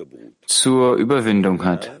Kraft zur Überwindung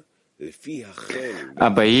hat.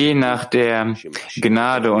 Aber je nach der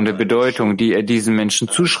Gnade und der Bedeutung, die er diesen Menschen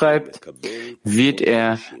zuschreibt, wird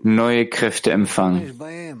er neue Kräfte empfangen.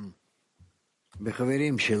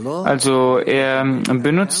 Also er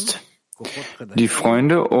benutzt die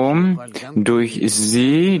Freunde, um durch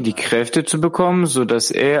sie die Kräfte zu bekommen, so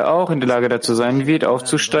dass er auch in der Lage dazu sein wird,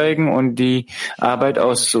 aufzusteigen und die Arbeit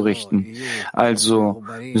auszurichten. Also,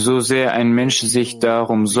 so sehr ein Mensch sich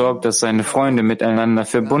darum sorgt, dass seine Freunde miteinander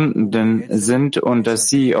verbunden sind und dass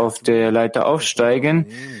sie auf der Leiter aufsteigen,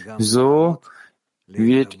 so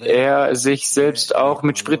wird er sich selbst auch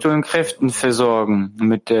mit spirituellen Kräften versorgen,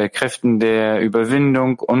 mit der Kräften der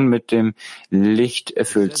Überwindung und mit dem Licht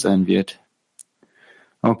erfüllt sein wird.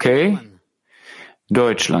 Okay?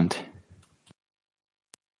 Deutschland.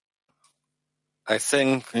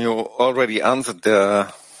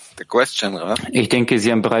 Ich denke,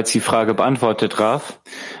 Sie haben bereits die Frage beantwortet, Raf,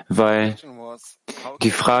 weil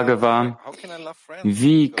die Frage war,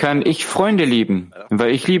 wie kann ich Freunde lieben?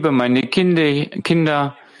 Weil ich liebe meine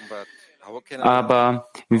Kinder, aber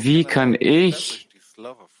wie kann ich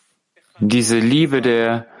diese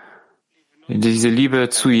Liebe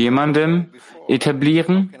zu jemandem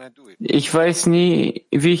etablieren? Ich weiß nie,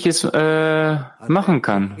 wie ich es machen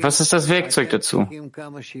kann. Was ist das Werkzeug dazu?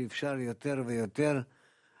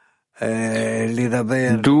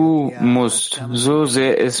 Du musst, so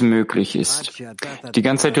sehr es möglich ist, die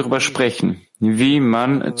ganze Zeit darüber sprechen, wie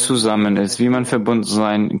man zusammen ist, wie man verbunden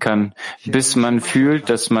sein kann, bis man fühlt,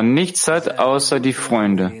 dass man nichts hat außer die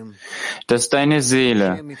Freunde, dass deine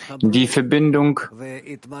Seele die Verbindung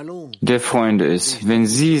der Freunde ist. Wenn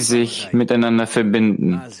sie sich miteinander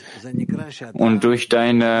verbinden und durch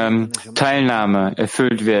deine Teilnahme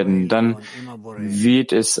erfüllt werden, dann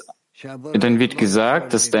wird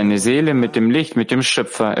gesagt, dass deine Seele mit dem Licht, mit dem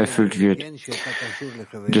Schöpfer erfüllt wird.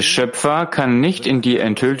 Der Schöpfer kann nicht in dir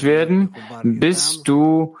enthüllt werden, bis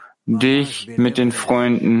du dich mit den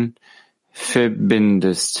Freunden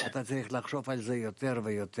verbindest.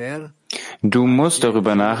 Du musst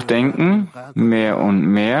darüber nachdenken, mehr und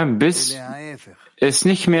mehr, bis es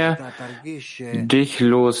nicht mehr dich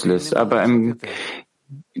loslässt. Aber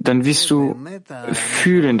dann wirst du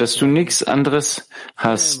fühlen, dass du nichts anderes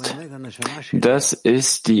hast. Das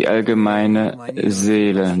ist die allgemeine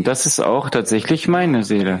Seele. Das ist auch tatsächlich meine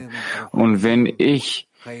Seele. Und wenn ich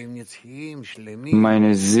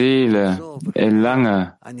meine Seele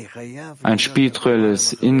erlange, ein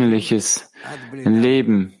spirituelles, innerliches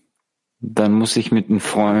Leben, dann muss ich mit den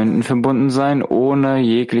Freunden verbunden sein, ohne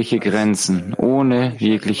jegliche Grenzen,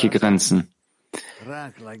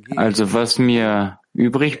 Also was mir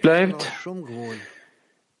übrig bleibt,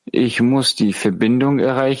 ich muss die Verbindung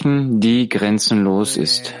erreichen, die grenzenlos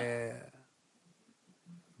ist.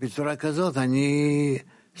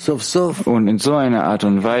 Und in so einer Art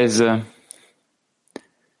und Weise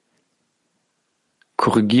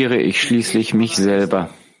korrigiere ich schließlich mich selber.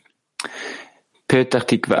 Petach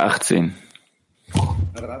Tikva 18.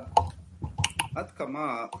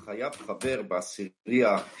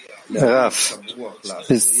 Rav,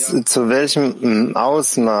 bis zu welchem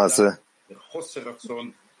Ausmaße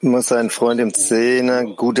muss ein Freund im Zehner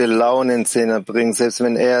gute Laune in Zehner bringen, selbst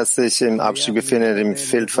wenn er sich im Abstieg befindet, ihm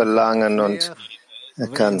fehlt Verlangen und er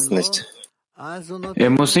kann es nicht? Er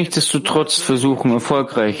muss nichtsdestotrotz versuchen,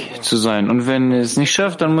 erfolgreich zu sein. Und wenn er es nicht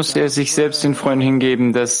schafft, dann muss er sich selbst den Freunden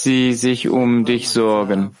hingeben, dass sie sich um ihn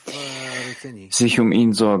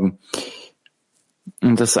sorgen.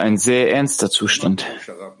 Und das ist ein sehr ernster Zustand.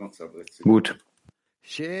 Gut.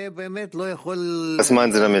 Was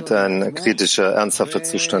meinen Sie damit, ein kritischer, ernsthafter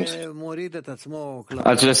Zustand?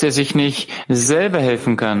 Also, dass er sich nicht selber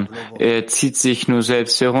helfen kann. Er zieht sich nur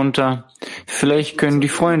selbst herunter. Vielleicht können die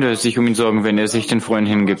Freunde sich um ihn sorgen, wenn er sich den Freunden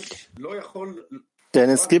hingibt. Denn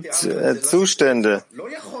es gibt Zustände,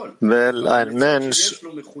 weil ein Mensch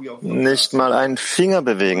nicht mal einen Finger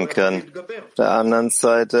bewegen kann. Auf der anderen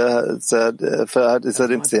Seite ist er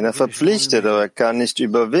dem Zehner verpflichtet, aber er kann nicht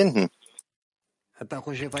überwinden.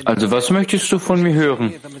 Also was möchtest du von mir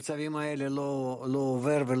hören?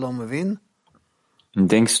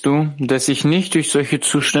 Denkst du, dass ich nicht durch solche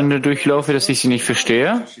Zustände durchlaufe, dass ich sie nicht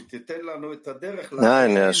verstehe?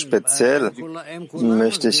 Nein, ja, speziell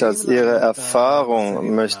möchte ich als Ihre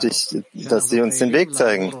Erfahrung, dass Sie uns den Weg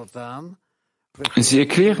zeigen. Sie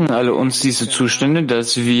erklären alle uns diese Zustände,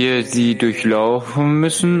 dass wir sie durchlaufen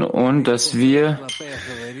müssen und dass wir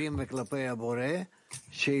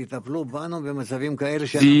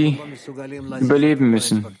sie überleben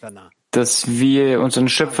müssen, dass wir uns an den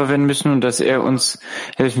Schöpfer wenden müssen und dass er uns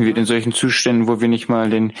helfen wird in solchen Zuständen, wo wir nicht mal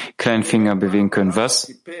den kleinen Finger bewegen können.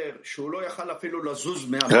 Was?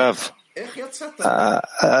 Rav,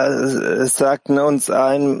 es sagten uns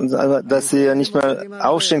dass Sie ja nicht mal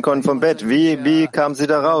aufstehen konnten vom Bett. Wie kamen Sie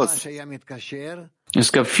da raus?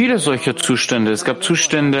 Es gab viele solcher Zustände. Es gab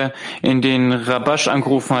Zustände, in denen Rabash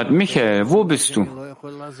angerufen hat, Michael, wo bist du?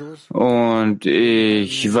 Und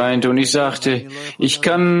ich weinte und ich sagte, ich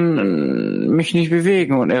kann mich nicht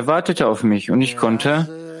bewegen. Und er wartete auf mich und ich konnte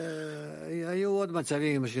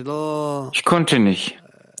nicht.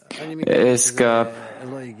 Es gab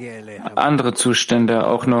andere Zustände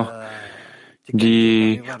auch noch,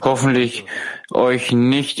 die hoffentlich euch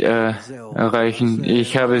nicht erreichen.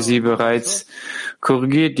 Ich habe sie bereits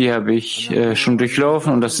korrigiert, die habe ich schon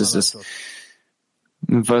durchlaufen und das ist es.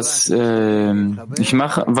 was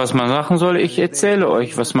man machen soll. Ich erzähle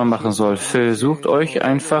euch, was man machen soll. Versucht euch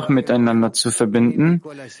einfach miteinander zu verbinden,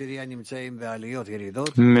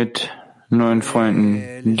 mit neuen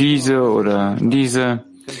Freunden, diese oder diese.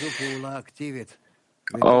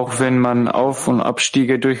 Auch wenn man Auf- und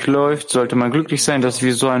Abstiege durchläuft, sollte man glücklich sein, dass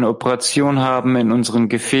wir so eine Operation haben in unseren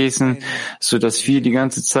Gefäßen, so dass wir die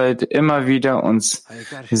ganze Zeit immer wieder uns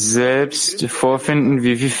selbst vorfinden,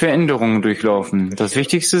 wie wir Veränderungen durchlaufen. Das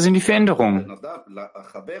Wichtigste sind die Veränderungen.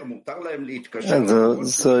 Also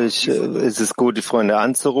ist es gut, die Freunde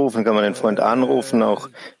anzurufen, kann man den Freund anrufen, auch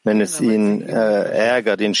wenn es ihn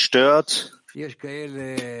ärgert, ihn stört.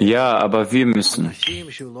 Ja, aber wir müssen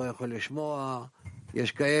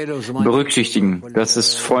berücksichtigen, dass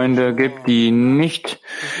es Freunde gibt, die nicht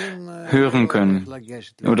hören können.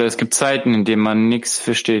 Oder es gibt Zeiten, in denen man nichts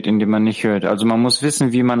versteht, in denen man nicht hört. Also man muss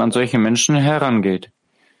wissen, wie man an solche Menschen herangeht.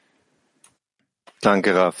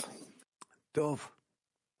 Danke, Rav.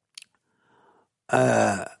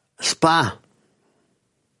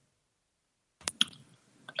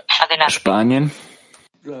 Spanien.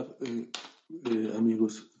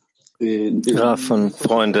 Rav von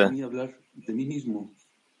Freunde. Es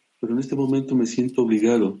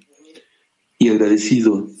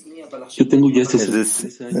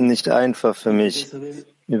ist nicht einfach für mich,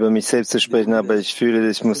 über mich selbst zu sprechen, aber ich fühle,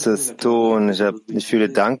 ich muss das tun. Ich fühle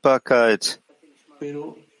Dankbarkeit.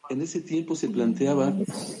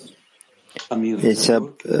 Ich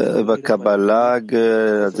habe über Kabbalah,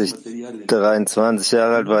 als ich 23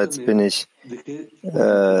 Jahre alt war, jetzt bin ich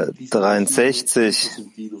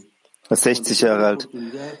 60 Jahre alt.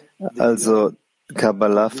 Also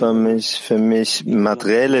Kabbalah für mich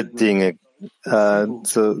materielle Dinge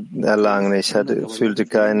zu erlangen. Ich fühlte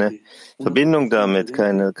keine Verbindung damit,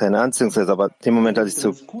 keine Anziehungskraft. Aber in dem Moment, als ich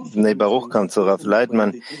zu Bnei Baruch kam, zu Rav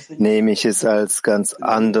Leitman, nehme ich es als ganz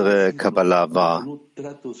andere Kabbalah wahr.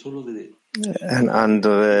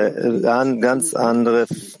 Ganz andere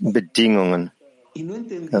Bedingungen,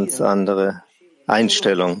 ganz andere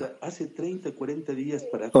Einstellung.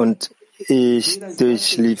 Und ich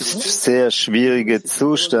durchlief sehr schwierige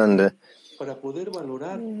Zustände.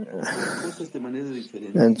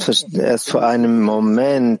 Erst vor einem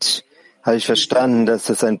Moment habe ich verstanden, dass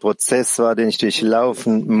das ein Prozess war, den ich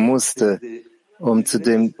durchlaufen musste, um zu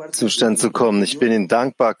dem Zustand zu kommen. Ich bin in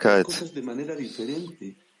Dankbarkeit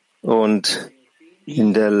und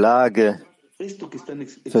in der Lage,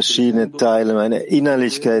 verschiedene Teile meiner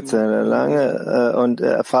Innerlichkeit zu erlangen und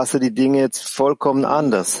erfasse die Dinge jetzt vollkommen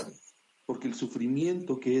anders.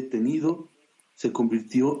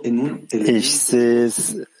 Ich sehe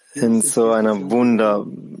es in so einer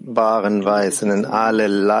wunderbaren Weise, in alle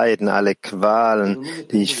Leiden, alle Qualen,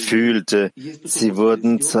 die ich fühlte, sie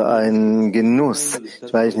wurden zu einem Genuss.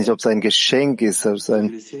 Ich weiß nicht, ob es ein Geschenk ist, ob es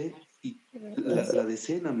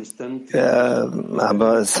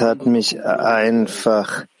aber es hat mich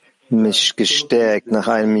einfach gestärkt nach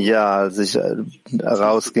einem Jahr, als ich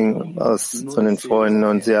rausging von den Freunden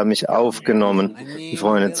und sie haben mich aufgenommen, die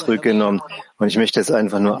Freunde zurückgenommen. Und ich möchte es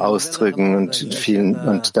einfach nur ausdrücken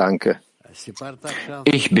und danke.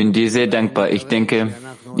 Ich bin dir sehr dankbar. Ich danke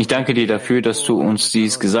dir dafür, dass du uns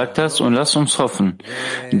dies gesagt hast und lass uns hoffen,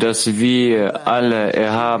 dass wir alle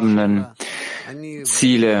erhabenen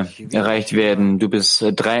Ziele erreicht werden. Du bist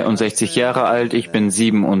 63 Jahre alt, ich bin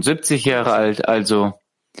 77 Jahre alt, also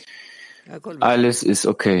alles ist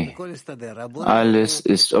okay. Alles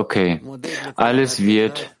ist okay. Alles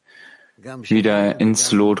wird wieder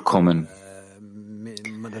ins Lot kommen.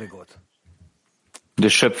 Der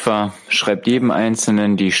Schöpfer schreibt jedem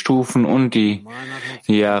Einzelnen die Stufen und die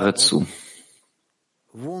Jahre zu.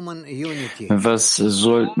 Was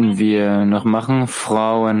sollten wir noch machen?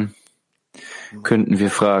 Frauen könnten wir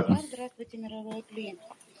fragen.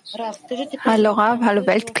 Hallo Rav, hallo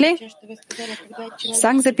Weltkli.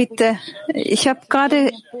 Sagen Sie bitte, ich habe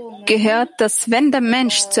gerade gehört, dass wenn der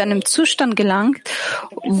Mensch zu einem Zustand gelangt,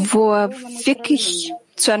 wo er wirklich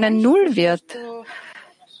zu einer Null wird,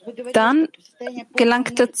 dann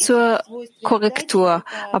gelangt er zur Korrektur.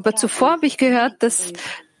 Aber zuvor habe ich gehört, dass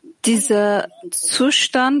dieser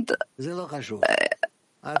Zustand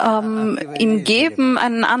im Geben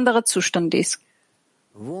ein anderer Zustand ist.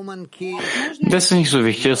 Das ist nicht so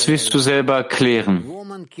wichtig, das wirst du selber klären.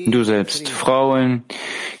 Du selbst. Frauen,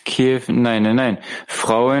 Kiew, nein.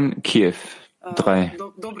 Frauen, Kiew. 3.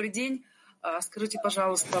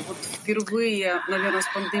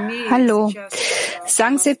 Hallo,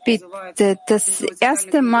 sagen Sie bitte, das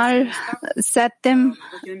erste Mal seit dem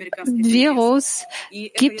Virus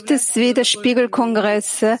gibt es wieder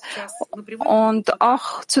Spiegelkongresse und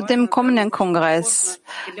auch zu dem kommenden Kongress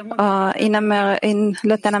in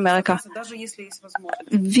Lateinamerika.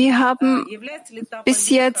 Wir haben bis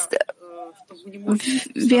jetzt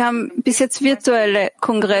virtuelle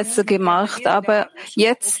Kongresse gemacht, aber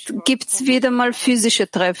jetzt gibt's wieder mal physische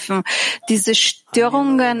Treffen. Diese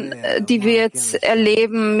Störungen, die wir jetzt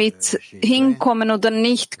erleben mit hinkommen oder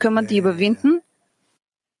nicht, können wir die überwinden?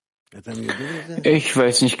 Ich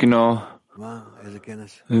weiß nicht genau,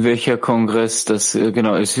 welcher Kongress das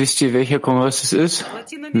genau ist. Wisst ihr, welcher Kongress es ist?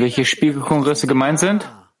 Welche Spiegelkongresse gemeint sind?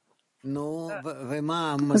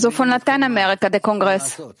 Also von Lateinamerika, der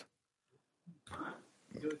Kongress.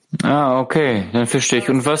 Ah, okay, dann verstehe ich.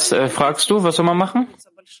 Und was fragst du? Was soll man machen?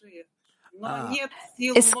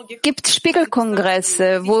 Es gibt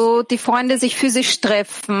Spiegelkongresse, wo die Freunde sich physisch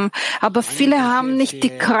treffen, aber viele haben nicht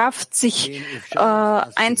die Kraft, sich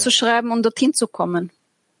einzuschreiben und dorthin zu kommen.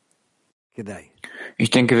 Ich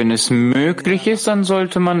denke, wenn es möglich ist, dann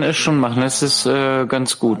sollte man es schon machen. Das ist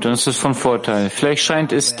ganz gut, dann ist es von Vorteil. Vielleicht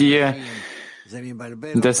scheint es dir,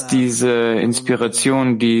 dass diese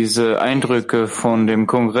Inspiration, diese Eindrücke von dem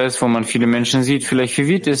Kongress, wo man viele Menschen sieht, vielleicht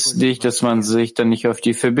verwirrt es dich, dass man sich dann nicht auf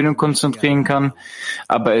die Verbindung konzentrieren kann,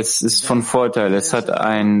 aber es ist von Vorteil. Es hat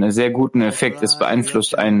einen sehr guten Effekt, es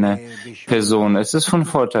beeinflusst eine Person. Es ist von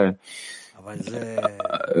Vorteil.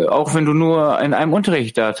 Auch wenn du nur in einem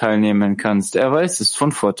Unterricht da teilnehmen kannst, er weiß, es ist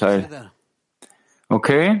von Vorteil.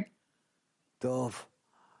 Okay?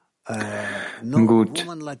 Gut.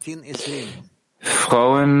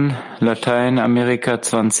 Frauen Lateinamerika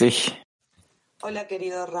 20.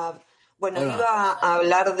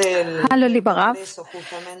 Hallo, lieber Rav.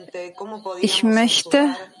 Ich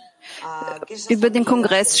möchte über den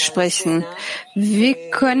Kongress sprechen. Wie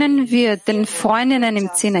können wir den Freundinnen im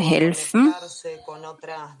Zehner helfen,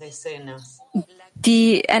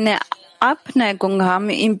 die eine Abneigung haben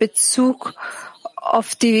in Bezug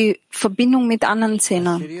auf die Verbindung mit anderen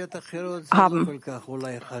Zehnern haben?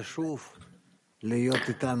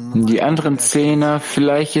 Die anderen Zehner,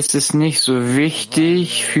 vielleicht ist es nicht so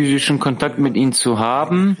wichtig, physischen Kontakt mit ihnen zu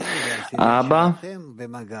haben, aber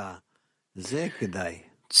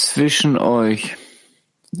zwischen euch,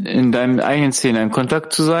 in deinem eigenen Zehner in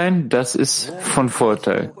Kontakt zu sein, das ist von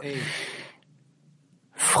Vorteil.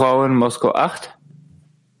 Frauen Moskau 8.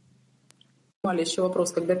 Als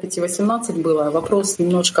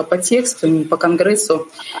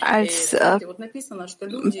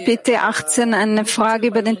PT18 eine Frage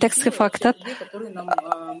über den Text gefragt hat,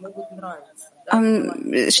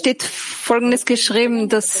 steht Folgendes geschrieben,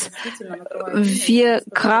 dass wir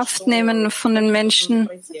Kraft nehmen von den Menschen,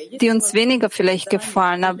 die uns weniger vielleicht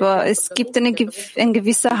gefallen, aber es gibt ein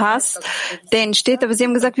gewisser Hass, der entsteht, aber Sie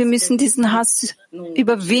haben gesagt, wir müssen diesen Hass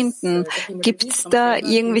überwinden. Gibt es da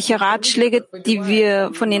irgendwelche Ratschläge, die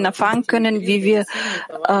wir von Ihnen erfahren können, wie wir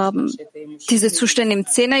diese Zustände im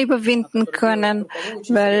Zehner überwinden können?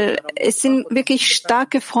 Weil es sind wirklich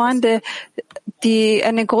starke Freunde, die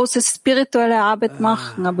eine große spirituelle Arbeit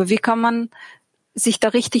machen. Aber wie kann man sich da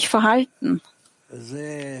richtig verhalten?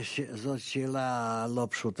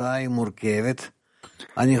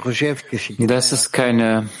 Das ist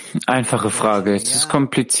keine einfache Frage. Es ist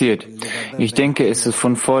kompliziert. Ich denke, es ist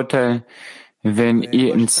von Vorteil, wenn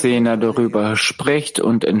ihr im Zehner darüber sprecht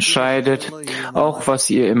und entscheidet, auch was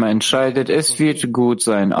ihr immer entscheidet, es wird gut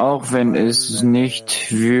sein, auch wenn es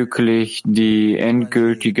nicht wirklich die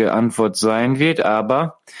endgültige Antwort sein wird,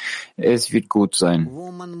 aber es wird gut sein.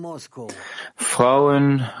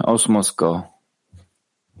 Frauen aus Moskau.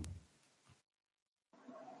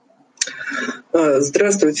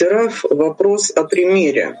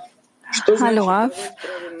 Hallo, Rav.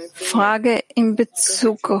 Frage in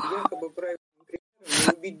Bezug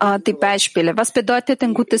auf die Beispiele. Was bedeutet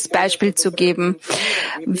ein gutes Beispiel zu geben?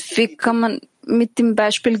 Wie kann man mit dem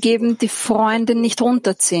Beispiel geben, die Freunde nicht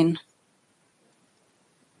runterziehen?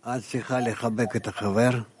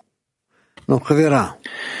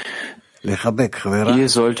 Ihr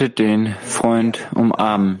solltet den Freund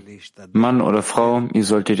umarmen. Mann oder Frau, ihr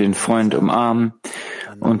solltet den Freund umarmen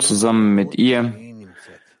und zusammen mit ihr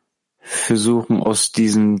versuchen, aus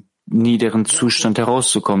diesem niederen Zustand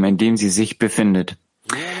herauszukommen, in dem sie sich befindet.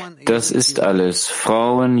 Das ist alles.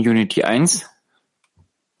 Frauen Unity 1.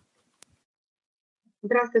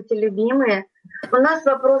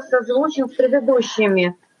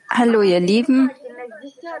 Hallo, ihr Lieben.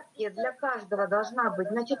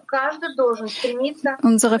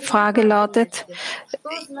 Unsere Frage lautet,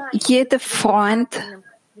 jeder Freund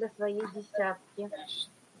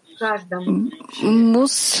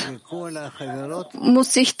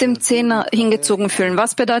muss sich dem Zehner hingezogen fühlen.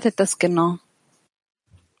 Was bedeutet das genau?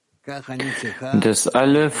 Dass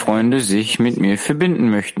alle Freunde sich mit mir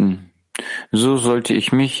verbinden möchten. So sollte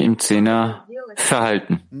ich mich im Zehner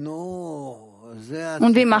verhalten.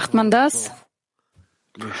 Und wie macht man das?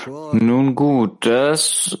 Nun gut, da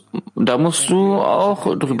musst du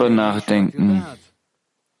auch drüber nachdenken.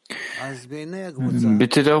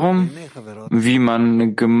 Bitte darum, wie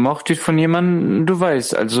man gemocht wird von jemandem, du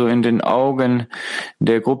weißt, also in den Augen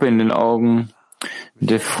der Gruppe, in den Augen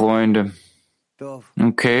der Freunde.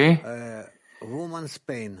 Okay?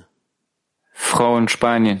 Frau in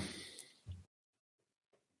Spanien.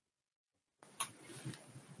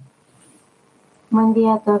 Buen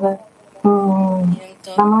día a todos. Vamos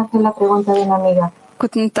a hacer la pregunta de una amiga.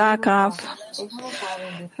 Guten Tag, Rav.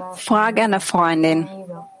 Frage einer Freundin.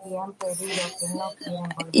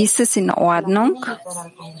 Ist es in Ordnung,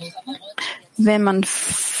 wenn man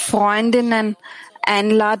Freundinnen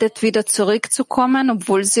einladet, wieder zurückzukommen,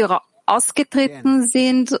 obwohl sie ausgetreten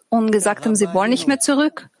sind und gesagt haben, sie wollen nicht mehr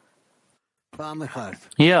zurück?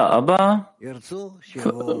 Ja, aber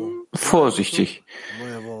vorsichtig.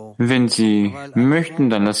 Wenn sie möchten,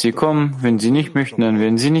 dann lass sie kommen. Wenn sie nicht möchten, dann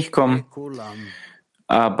werden sie nicht kommen.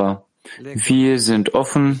 Aber wir sind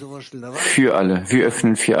offen für alle. Wir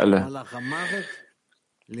öffnen für alle.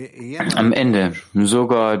 Am Ende,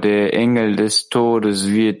 sogar der Engel des Todes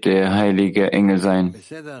wird der heilige Engel sein.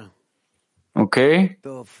 Okay?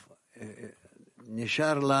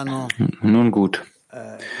 Nun gut.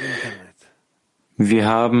 Wir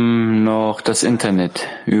haben noch das Internet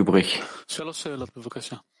übrig. 3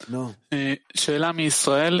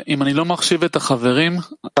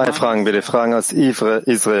 Fragen bitte, Fragen aus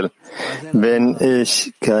Israel. Wenn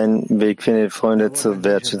ich keinen Weg finde, Freunde zu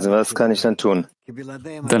wertschätzen, was kann ich dann tun?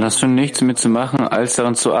 Dann hast du nichts mehr zu machen, als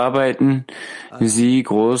daran zu arbeiten, sie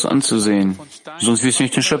groß anzusehen. Sonst wirst du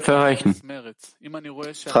nicht den Schöpfer erreichen.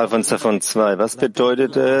 Frage von Stefan 2. Was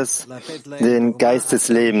bedeutet es, den Geist des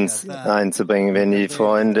Lebens einzubringen, wenn es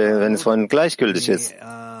Freunden gleichgültig ist?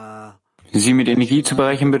 Sie mit Energie zu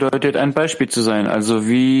bereichern bedeutet, ein Beispiel zu sein. Also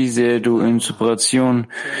wie sehr Inspiration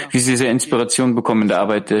bekommen in der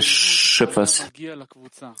Arbeit des Schöpfers.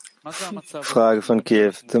 Frage von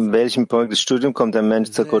Kiew. Zu welchem Punkt des Studiums kommt der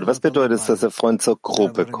Mensch zur Gruppe? Was bedeutet es, dass der Freund zur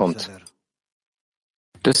Gruppe kommt?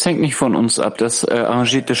 Das hängt nicht von uns ab. Das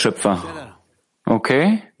arrangiert der Schöpfer.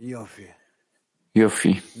 Okay?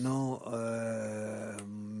 Jofi.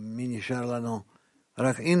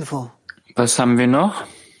 Was haben wir noch?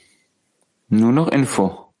 Nur noch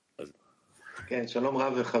Info.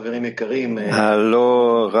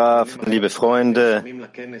 Hallo, Rav, liebe Freunde.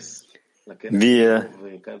 Wir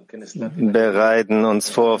bereiten uns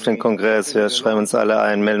vor auf den Kongress. Wir schreiben uns alle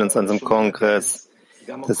ein, melden uns an zum Kongress.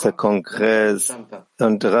 Das ist der Kongress.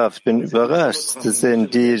 Und Rav, ich bin überrascht. Das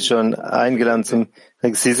sind die schon eingeladen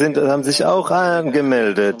haben sich auch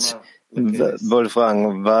angemeldet. Ich wollte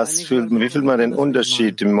fragen, wie fühlt man den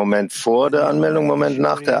Unterschied im Moment vor der Anmeldung, im Moment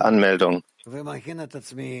nach der Anmeldung?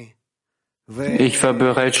 Ich war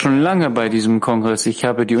bereits schon lange bei diesem Kongress. Ich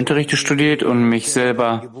habe die Unterrichte studiert und mich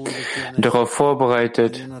selber darauf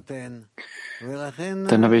vorbereitet.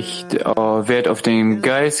 Dann habe ich Wert auf den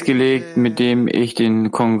Geist gelegt, mit dem ich den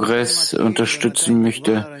Kongress unterstützen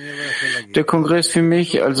möchte. Der Kongress für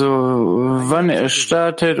mich, also wann er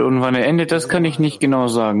startet und wann er endet, das kann ich nicht genau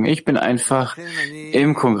sagen. Ich bin einfach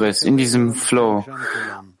im Kongress, in diesem Flow.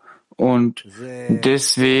 Und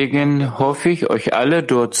deswegen hoffe ich, euch alle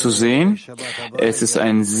dort zu sehen. Es ist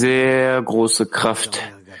eine sehr große Kraft.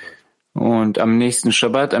 Und am nächsten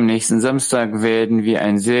Schabbat, am nächsten Samstag werden wir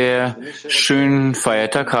einen sehr schönen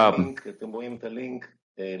Feiertag haben.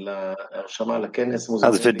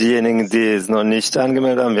 Also für diejenigen, die es noch nicht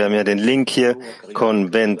angemeldet haben, wir haben ja den Link hier,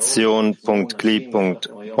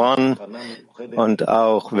 konvention.gli.one, und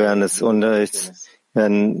auch während des Unterrichts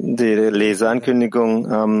werden die Leseankündigungen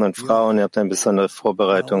haben, und Frauen, ihr habt eine besondere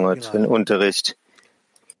Vorbereitung heute für den Unterricht.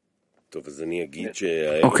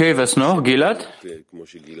 Okay, was noch? Gilad?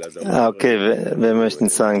 Okay, wir möchten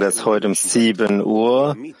sagen, dass heute um 7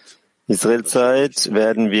 Uhr Israelzeit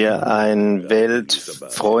werden wir eine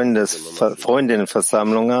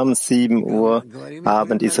Weltfreundinnenversammlung haben, 7 Uhr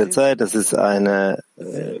Abend Israelzeit. Das ist das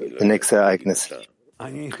nächste Ereignis.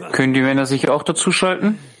 Können die Männer sich auch dazu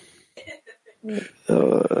schalten?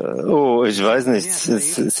 Ich weiß nicht.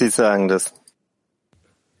 Sie sagen das.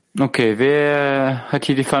 Okay, wer hat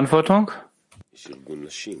hier die Verantwortung?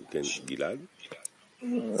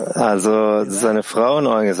 Also, das ist eine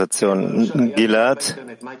Frauenorganisation. Gilad,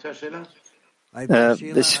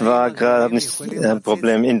 ich war gerade, habe nicht ein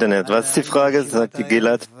Problem im Internet. Was ist die Frage? Sagt die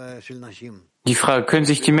Gilad. Die Frage, können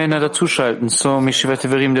sich die Männer dazuschalten zum Yeshivat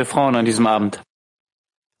Verim der Frauen an diesem Abend?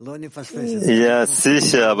 Ja,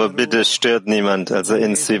 sicher, aber bitte stört niemand, also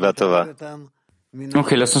in Svivatova.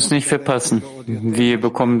 Okay, lass uns nicht verpassen. Wir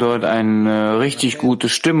bekommen dort eine richtig gute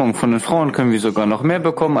Stimmung. Von den Frauen können wir sogar noch mehr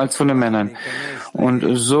bekommen als von den Männern.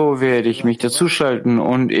 Und so werde ich mich dazuschalten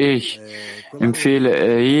und ich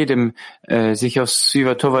empfehle jedem, sich auf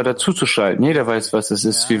Svivatova dazuzuschalten. Jeder weiß, was es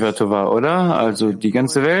ist, Svivatova, oder? Also die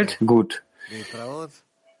ganze Welt? Gut.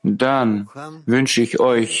 Dann wünsche ich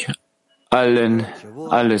euch allen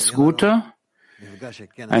alles Gute,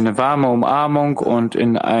 eine warme Umarmung und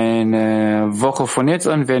in eine Woche von jetzt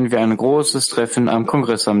an werden wir ein großes Treffen am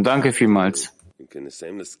Kongress haben. Danke vielmals.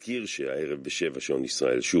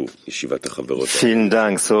 Vielen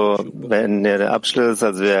Dank. So beenden wir den Abschluss.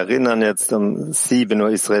 Also wir erinnern jetzt um 7 Uhr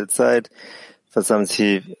Israel-Zeit. Versammeln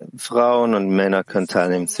sich Frauen und Männer können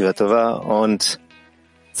teilnehmen, Svivatova. Und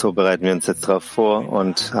so bereiten wir uns jetzt darauf vor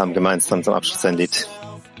und haben gemeinsam zum Abschluss ein Lied.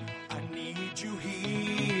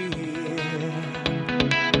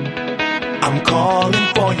 I'm calling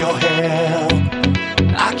for your help.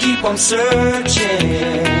 I keep on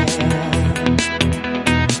searching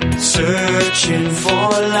for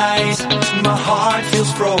light. My heart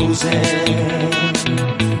feels frozen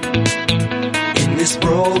in this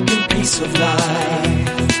broken piece of life.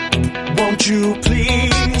 Won't you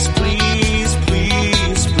please, please,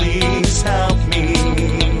 please, please help me?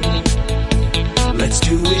 Let's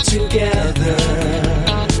do it together.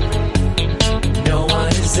 No one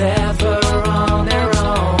is ever on their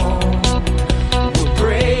own. We'll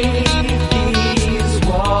break these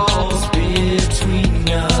walls between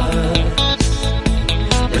us.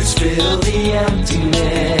 Let's fill the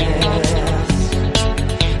emptiness,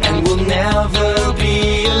 and we'll never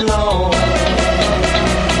be alone.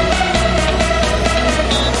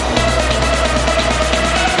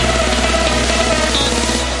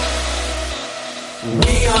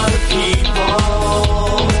 We are the people.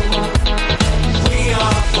 We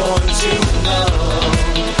are born to love.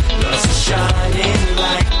 Love's a shining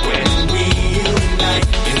light when we unite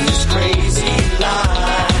in this crazy life.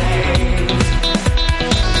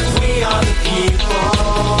 We are the people.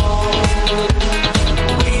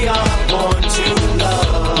 We are born to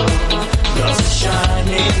love. Love's a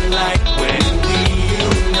shining light when we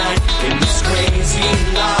unite in this crazy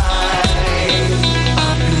life.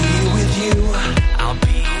 I'll be with you. I'll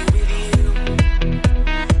be with you.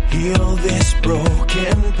 Heal this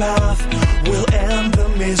broken path. We'll end the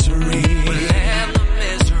misery.